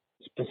had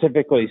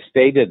specifically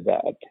stated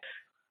that,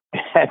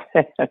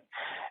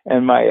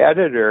 and my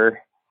editor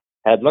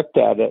had looked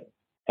at it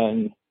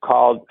and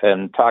called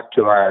and talked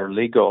to our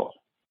legal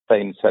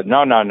thing. Said,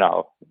 no,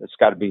 it's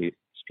got to be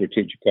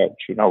Strategic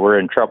Coach. We're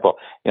in trouble.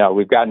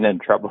 We've gotten in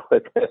trouble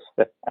with this.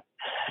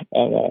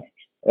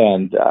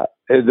 and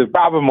the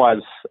problem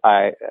was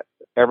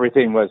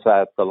everything was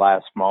at the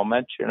last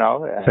moment.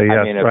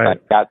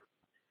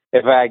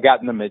 If I had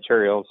gotten the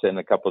materials in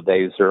a couple of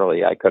days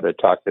early, I could have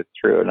talked it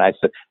through. And I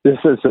said, this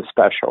is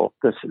special.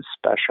 I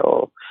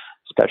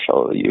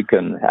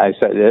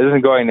said, it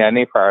isn't going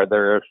any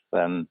farther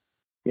than,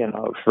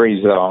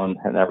 free zone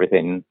and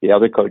everything. The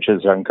other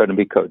coaches aren't going to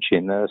be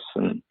coaching this,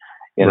 and,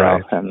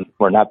 and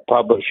we're not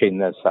publishing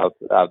this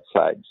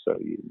outside. So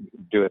you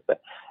do it.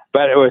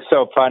 But it was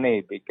so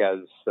funny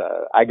because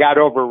I got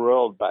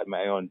overruled by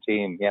my own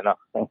team,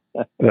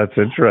 That's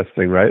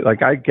interesting, right?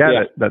 Like, I get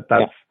it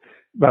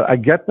but I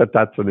get that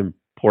that's an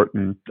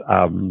important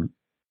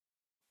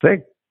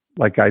thing.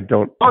 Like, I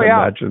don't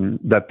imagine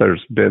that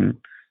there's been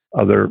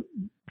other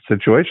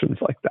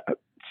situations like that.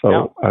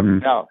 So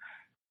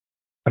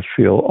I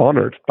feel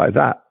honored by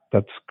that.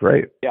 That's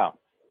great. Yeah.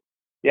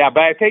 Yeah,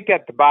 but I think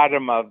at the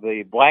bottom of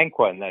the blank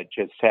one that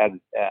just had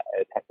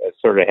it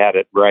sort of had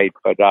it right,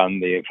 but on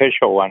the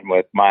official one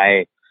with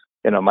my,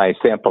 my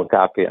sample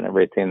copy and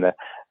everything,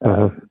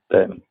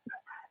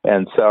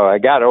 and so I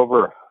got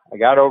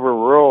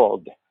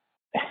overruled.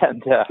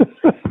 And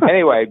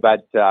anyway,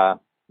 but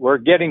we're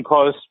getting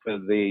close to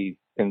the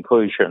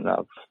conclusion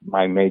of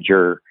my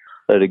major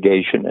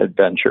litigation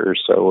adventure,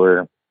 so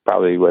we're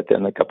probably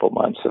within a couple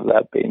months of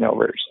that being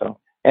over. So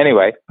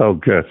anyway. Oh,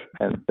 good.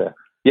 And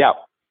yeah.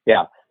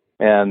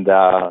 And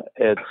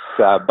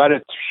but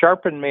it's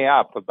sharpened me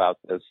up about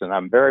this, and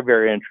I'm very,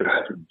 very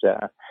interested.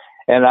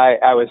 And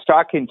I was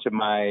talking to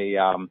my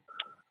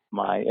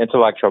my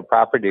intellectual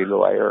property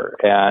lawyer,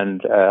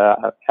 and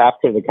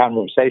after the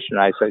conversation,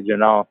 I said,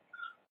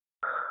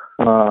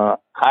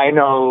 I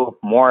know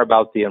more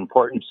about the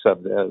importance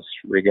of this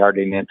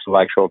regarding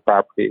intellectual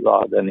property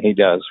law than he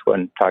does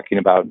when talking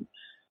about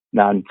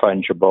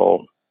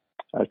non-fungible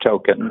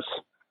tokens.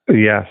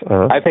 Yes.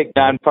 I think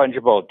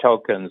non-fungible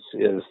tokens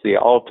is the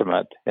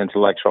ultimate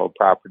intellectual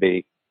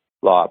property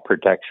law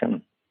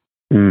protection.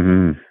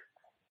 Mm-hmm.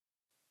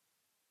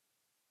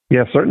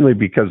 Yeah, certainly,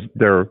 because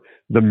the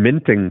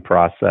minting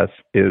process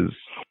is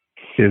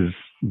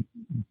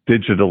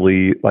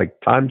digitally like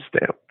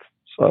timestamped.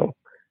 So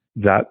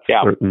that's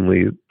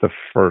certainly the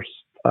first.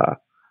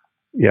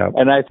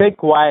 And I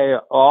think why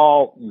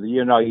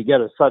you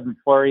get a sudden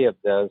flurry of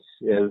this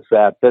is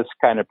that this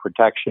kind of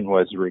protection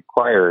was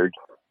required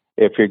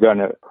if you're going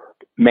to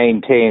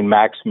maintain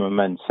maximum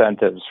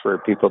incentives for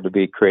people to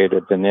be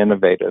creative and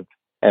innovative,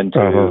 and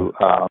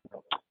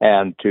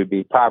to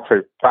be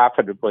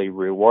profitably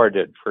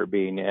rewarded for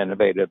being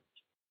innovative.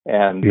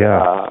 And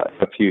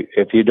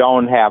if you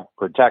don't have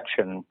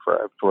protection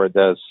for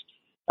this,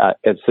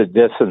 it's a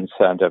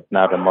disincentive,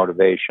 not a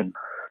motivation.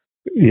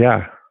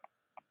 Yeah.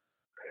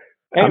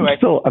 Anyway,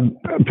 I'm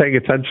paying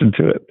attention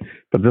to it,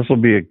 but this will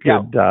be a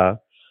good.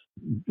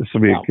 This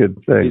will be a good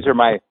thing.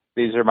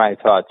 These are my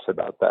thoughts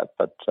about that.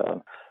 But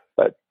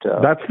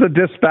that's the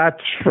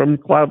dispatch from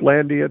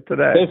Cloudlandia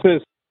today.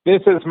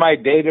 This is my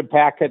data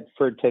packet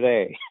for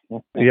today.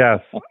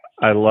 Yes,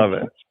 I love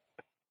it.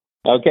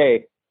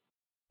 Okay.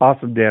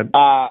 Awesome, Dan.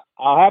 I'll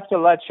have to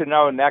let you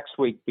know next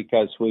week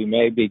because we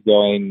may be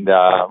going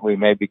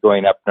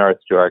up north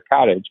to our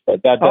cottage,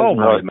 but that doesn't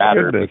really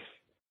matter.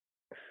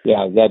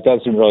 That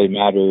doesn't really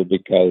matter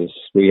because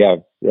we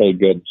have really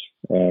good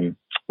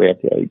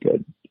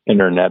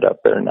internet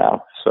up there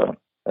now. So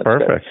that's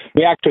perfect. Good.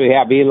 We actually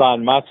have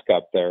Elon Musk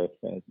up there.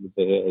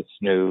 It's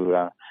new.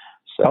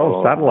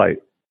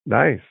 Satellite.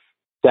 Nice.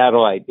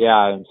 Satellite,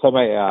 yeah. And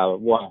somebody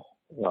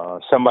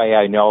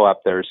I know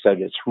up there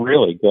said it's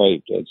really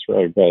great. It's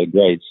really, really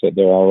great. So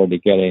they're already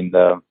getting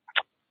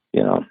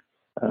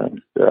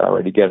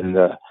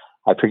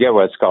I forget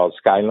what it's called,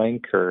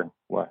 Skylink or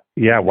what?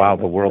 Yeah, wow,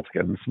 the world's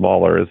getting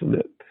smaller, isn't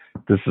it?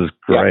 This is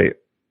great.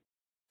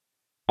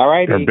 Yeah. All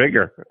right. Or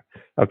bigger.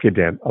 Okay,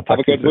 Dan. I'll talk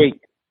to you soon. Have a good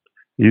week.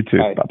 You too.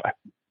 Bye. Bye-bye.